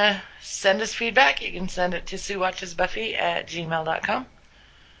 if you want to send us feedback, you can send it to SueWatchesBuffy@gmail.com.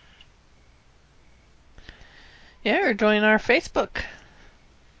 Yeah, or join our Facebook.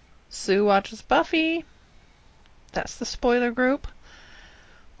 Sue Watches Buffy. That's the spoiler group.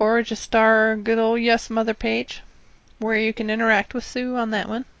 Or just our good old Yes Mother page, where you can interact with Sue on that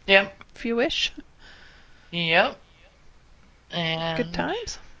one, Yep. if you wish. Yep. And Good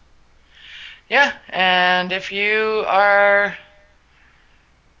times. yeah, and if you are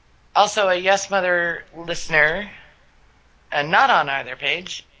also a Yes Mother listener and not on either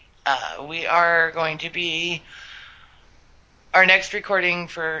page, we are going to be, our next recording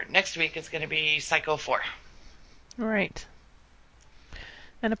for next week is going to be Psycho 4. Right.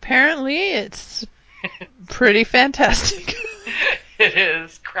 And apparently it's pretty fantastic. It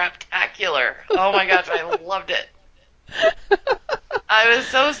is craptacular. Oh my gosh, I loved it. I was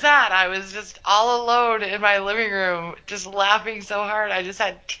so sad. I was just all alone in my living room, just laughing so hard. I just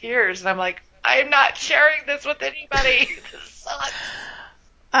had tears, and I'm like, I'm not sharing this with anybody. This sucks.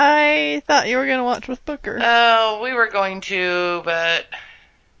 I thought you were going to watch with Booker. Oh, we were going to, but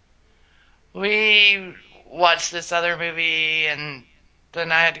we watched this other movie, and then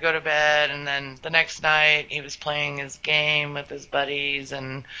I had to go to bed, and then the next night he was playing his game with his buddies,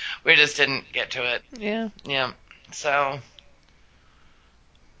 and we just didn't get to it. Yeah. Yeah, so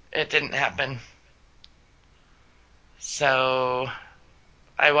it didn't happen. So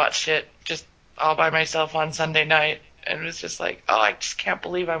I watched it just all by myself on Sunday night, and was just like, oh, I just can't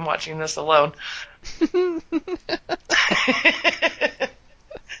believe I'm watching this alone.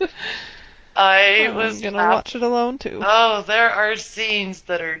 I was I'm going to watch it alone too. Oh, there are scenes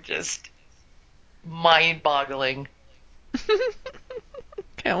that are just mind-boggling.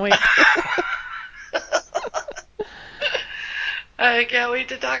 Can't wait. I can't wait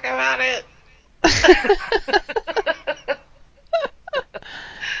to talk about it.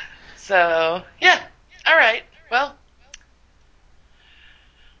 So, yeah. All right. Well,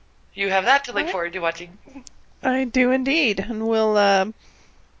 you have that to look forward to watching. I do indeed. And we'll,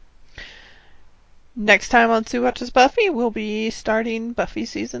 next time on Sue Watches Buffy, we'll be starting Buffy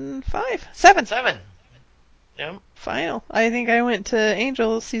season 7. 7. Yep. Final. I think I went to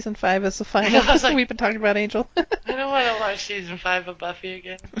Angel season 5 as the final. I was like, We've been talking about Angel. I don't want to watch season 5 of Buffy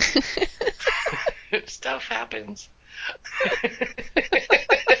again. Stuff happens.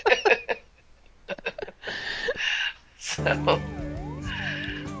 So, all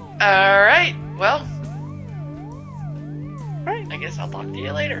right. Well, Right. I guess I'll talk to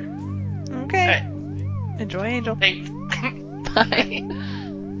you later. Okay. All right. Enjoy Angel. Thanks. Bye.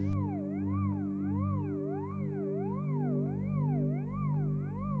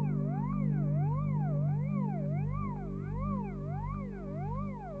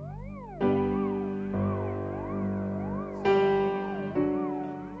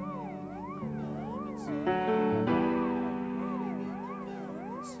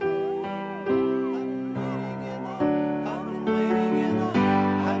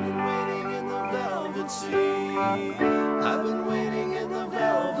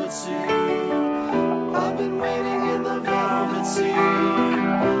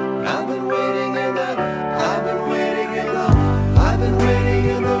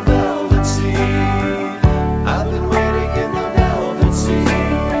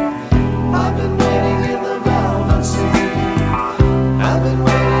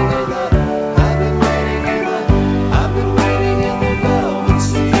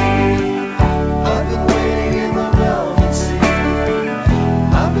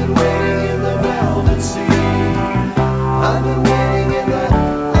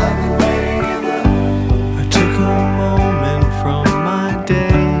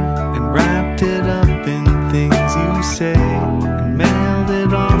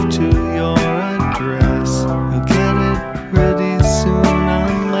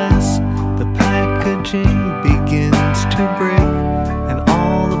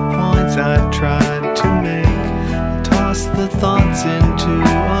 into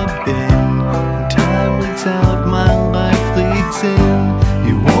a bin. When time leads out, my life leads in.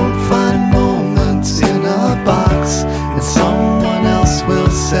 You won't find moments in a box, and someone else will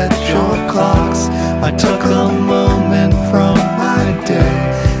set your clocks. I took a moment from my day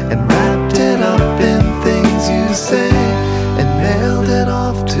and wrapped it up in things you say and mailed it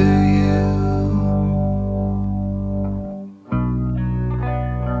off to you.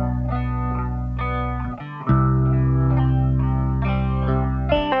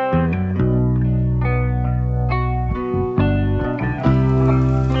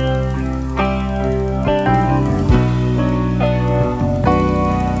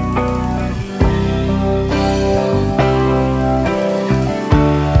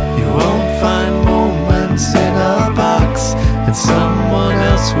 And someone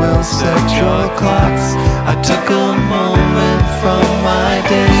else will set your clocks. I took a moment from my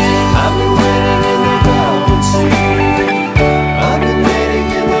day. I've been waiting in the velvet sea. I've been waiting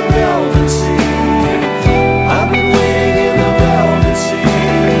in the velvet sea. I've been waiting in the velvet sea.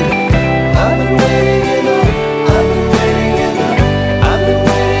 I've been waiting in the, I've been waiting in the, I've been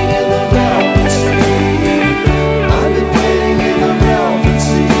waiting in the velvet sea. I've been waiting in the velvet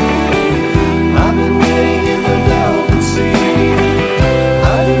sea. I've been waiting in the velvet sea.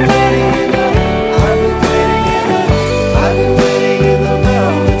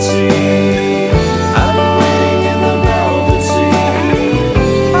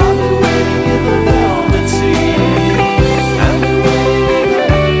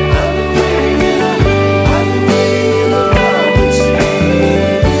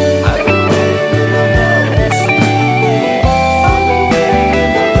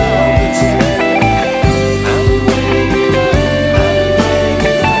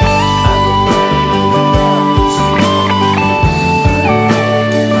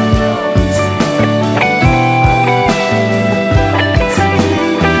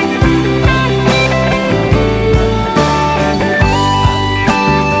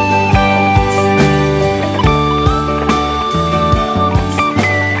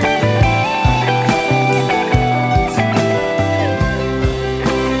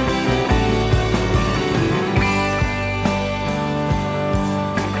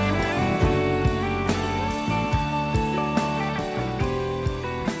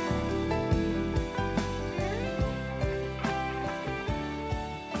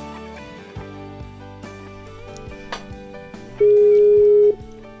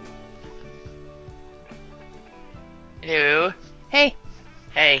 Hello. Hey,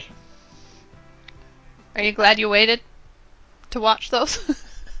 Hey. are you glad you waited to watch those?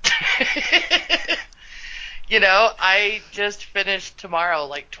 You know, I just finished Tomorrow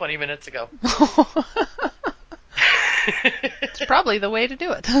like 20 minutes ago. It's probably the way to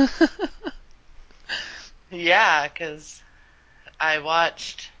do it. Yeah, because I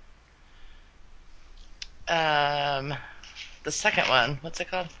watched the second one. What's it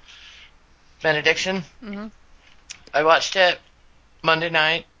called? Benediction. Hmm. I watched it Monday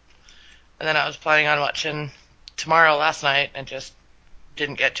night, and then I was planning on watching Tomorrow last night and just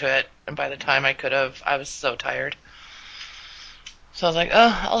didn't get to it. And by the time I could have, I was so tired. So I was like,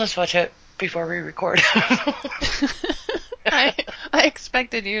 oh, I'll just watch it before we record. I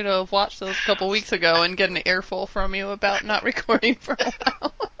expected you to have watched those a couple weeks ago and get an earful from you about not recording for a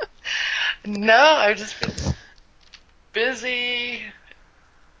while. No, I've just been busy.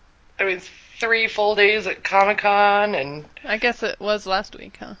 I mean, 3 full days at Comic-Con, and I guess it was last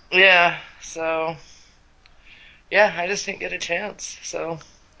week, huh? yeah, so yeah, I just didn't get a chance. So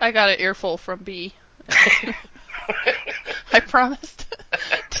I got an earful from B. I promised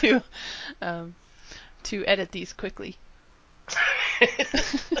to um, to edit these quickly.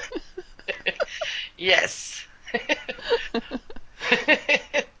 yes.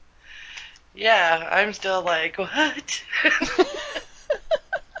 Yeah, I'm still like, what?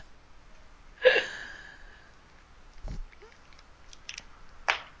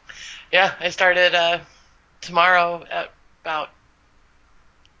 Yeah, I started tomorrow at about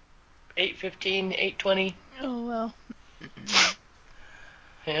 8:15, 8:20. Oh well.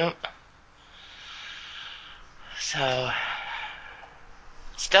 Yeah. So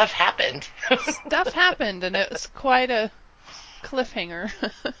stuff happened. Stuff happened, and it was quite a cliffhanger.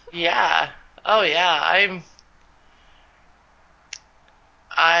 Yeah. Oh yeah.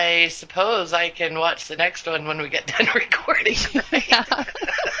 I suppose I can watch the next one when we get done recording, right? Yeah.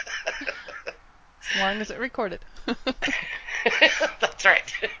 As long as it recorded. That's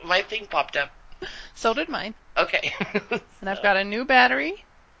right. My thing popped up. So did mine. Okay. And I've got a new battery,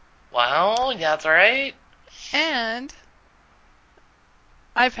 Wow, that's all right. and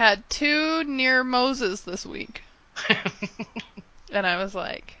I've had 2 near Moses this week. And I was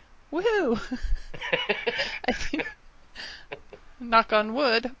like, woohoo! I think, knock on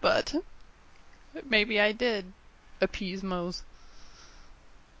wood, but maybe I did appease Mose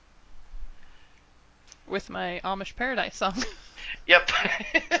with my Amish Paradise song. Yep.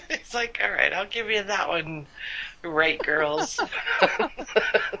 It's like, all right, I'll give you that one, right, girls.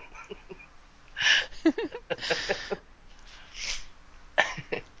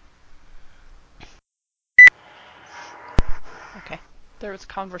 Okay. There was a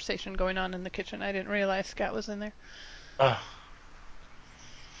conversation going on in the kitchen. I didn't realize Scat was in there. Oh.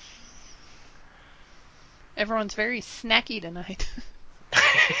 Everyone's very snacky tonight.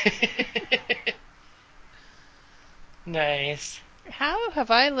 Nice. How have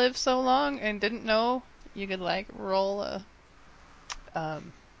I lived so long and didn't know you could, like, roll a...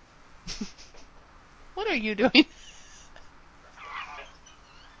 What are you doing?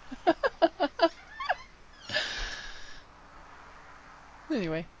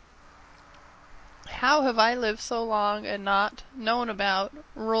 Anyway. How have I lived so long and not known about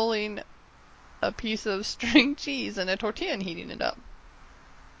rolling a piece of string cheese in a tortilla and heating it up?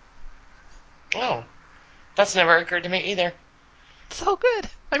 Oh, that's never occurred to me either. So good.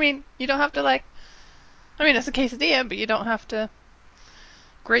 I mean, you don't have to, like... I mean, it's a quesadilla, but you don't have to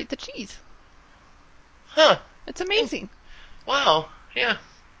grate the cheese. Huh. It's amazing. Wow. Yeah.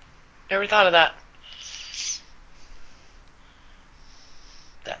 Never thought of that.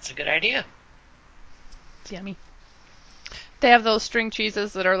 That's a good idea. It's yummy. They have those string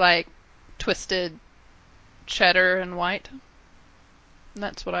cheeses that are like twisted cheddar and white. And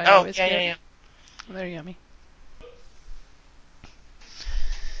that's what I Oh, always yeah, get. yeah, They're yummy.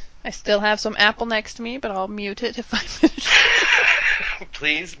 I still have some apple next to me, but I'll mute it if I finish. yeah.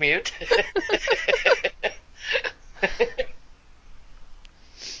 Please mute.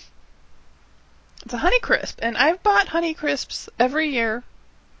 It's a Honeycrisp, and I've bought Honeycrisps every year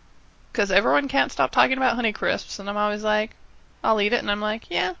because everyone can't stop talking about Honeycrisps, and I'm always like, I'll eat it, and I'm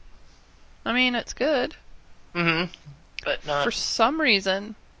like, yeah. I mean, it's good. Mm-hmm. But not. For some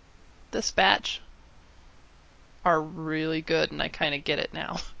reason, this batch are really good, and I kind of get it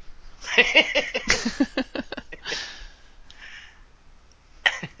now.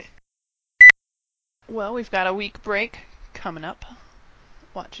 Well, we've got a week break coming up.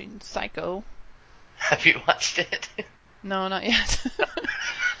 Watching Psycho. Have you watched it? No, not yet.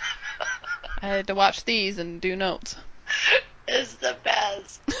 I had to watch these and do notes. It's the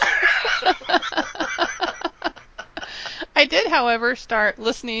best. I did, however, start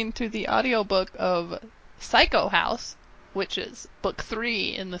listening to the audiobook of Psycho House, which is book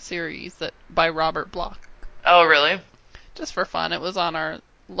 3 in the series by Robert Bloch. Oh, really? Just for fun. It was on our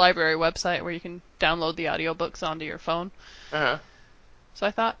library website where you can download the audiobooks onto your phone. Uh-huh. So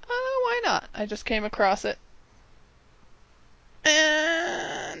I thought, oh, why not? I just came across it.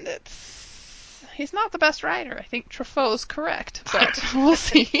 And he's not the best writer. I think Truffaut's correct, but we'll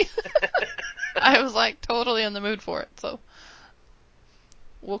see. I was like totally in the mood for it, so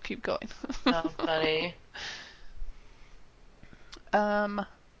we'll keep going. Oh, funny.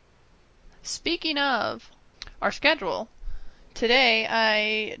 Speaking of our schedule, today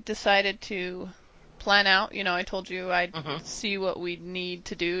I decided to plan out. You know, I told you I'd see what we'd need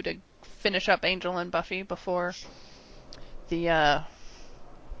to do to finish up Angel and Buffy before Bates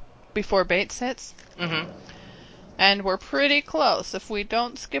hits. Mm-hmm. And we're pretty close. If we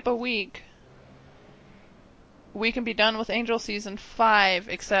don't skip a week, we can be done with Angel season 5,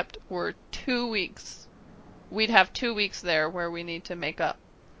 except we're 2 weeks. We'd have 2 weeks there where we need to make up.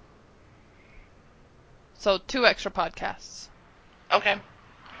 So 2 extra podcasts. Okay.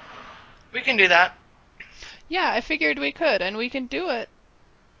 We can do that. Yeah, I figured we could, and we can do it.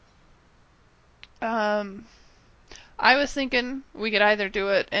 I was thinking we could either do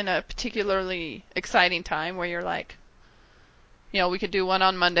it in a particularly exciting time where you're like, you know, we could do one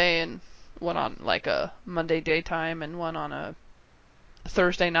on Monday and one on like a Monday daytime and one on a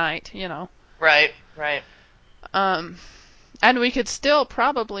Thursday night, you know. Right, right. And we could still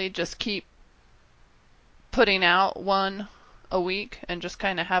probably just keep putting out one a week and just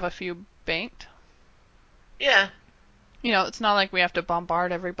kind of have a few banked. Yeah. You know, it's not like we have to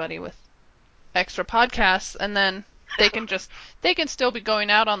bombard everybody with extra podcasts, and then they can still be going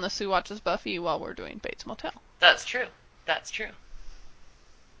out on the Sue Watches Buffy while we're doing Bates Motel. That's true. That's true.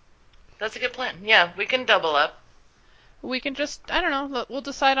 That's a good plan. Yeah, we can double up. We can just, I don't know, we'll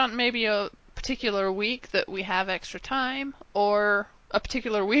decide on maybe a particular week that we have extra time, or a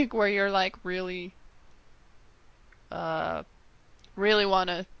particular week where you're like really want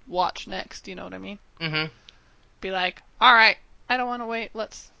to watch next, you know what I mean? Mm-hmm. Be like, all right, I don't want to wait,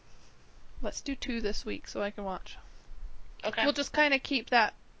 let's do 2 this week so I can watch. Okay. We'll just kind of keep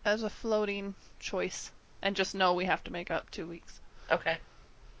that as a floating choice and just know we have to make up 2 weeks. Okay.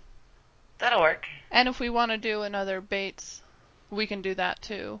 That'll work. And if we want to do another Bates, we can do that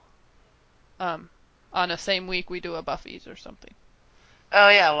too. On the same week we do a Buffy's or something. Oh,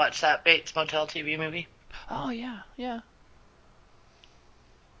 yeah, watch that Bates Motel TV movie. Oh, yeah, yeah.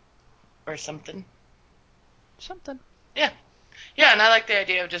 Or something. Something. Yeah. Yeah, and I like the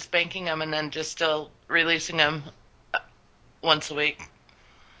idea of just banking them and then just still releasing them once a week.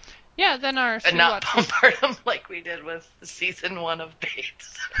 Yeah, then our And Sue not watches. bombard them like we did with season 1 of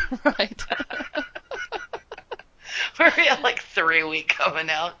Bates. Right. Where we had like 3 week coming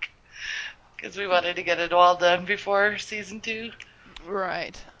out. Because we wanted to get it all done before season 2.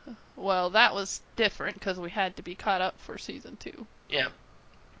 Right. Well, that was different because we had to be caught up for season 2. Yeah.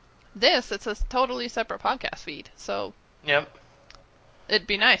 It's a totally separate podcast feed, so Yep. it'd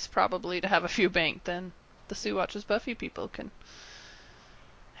be nice probably to have a few banked. Then the Sue Watches Buffy people can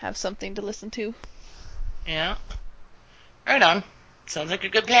have something to listen to. Yeah. Right on. Sounds like a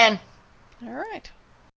good plan. All right.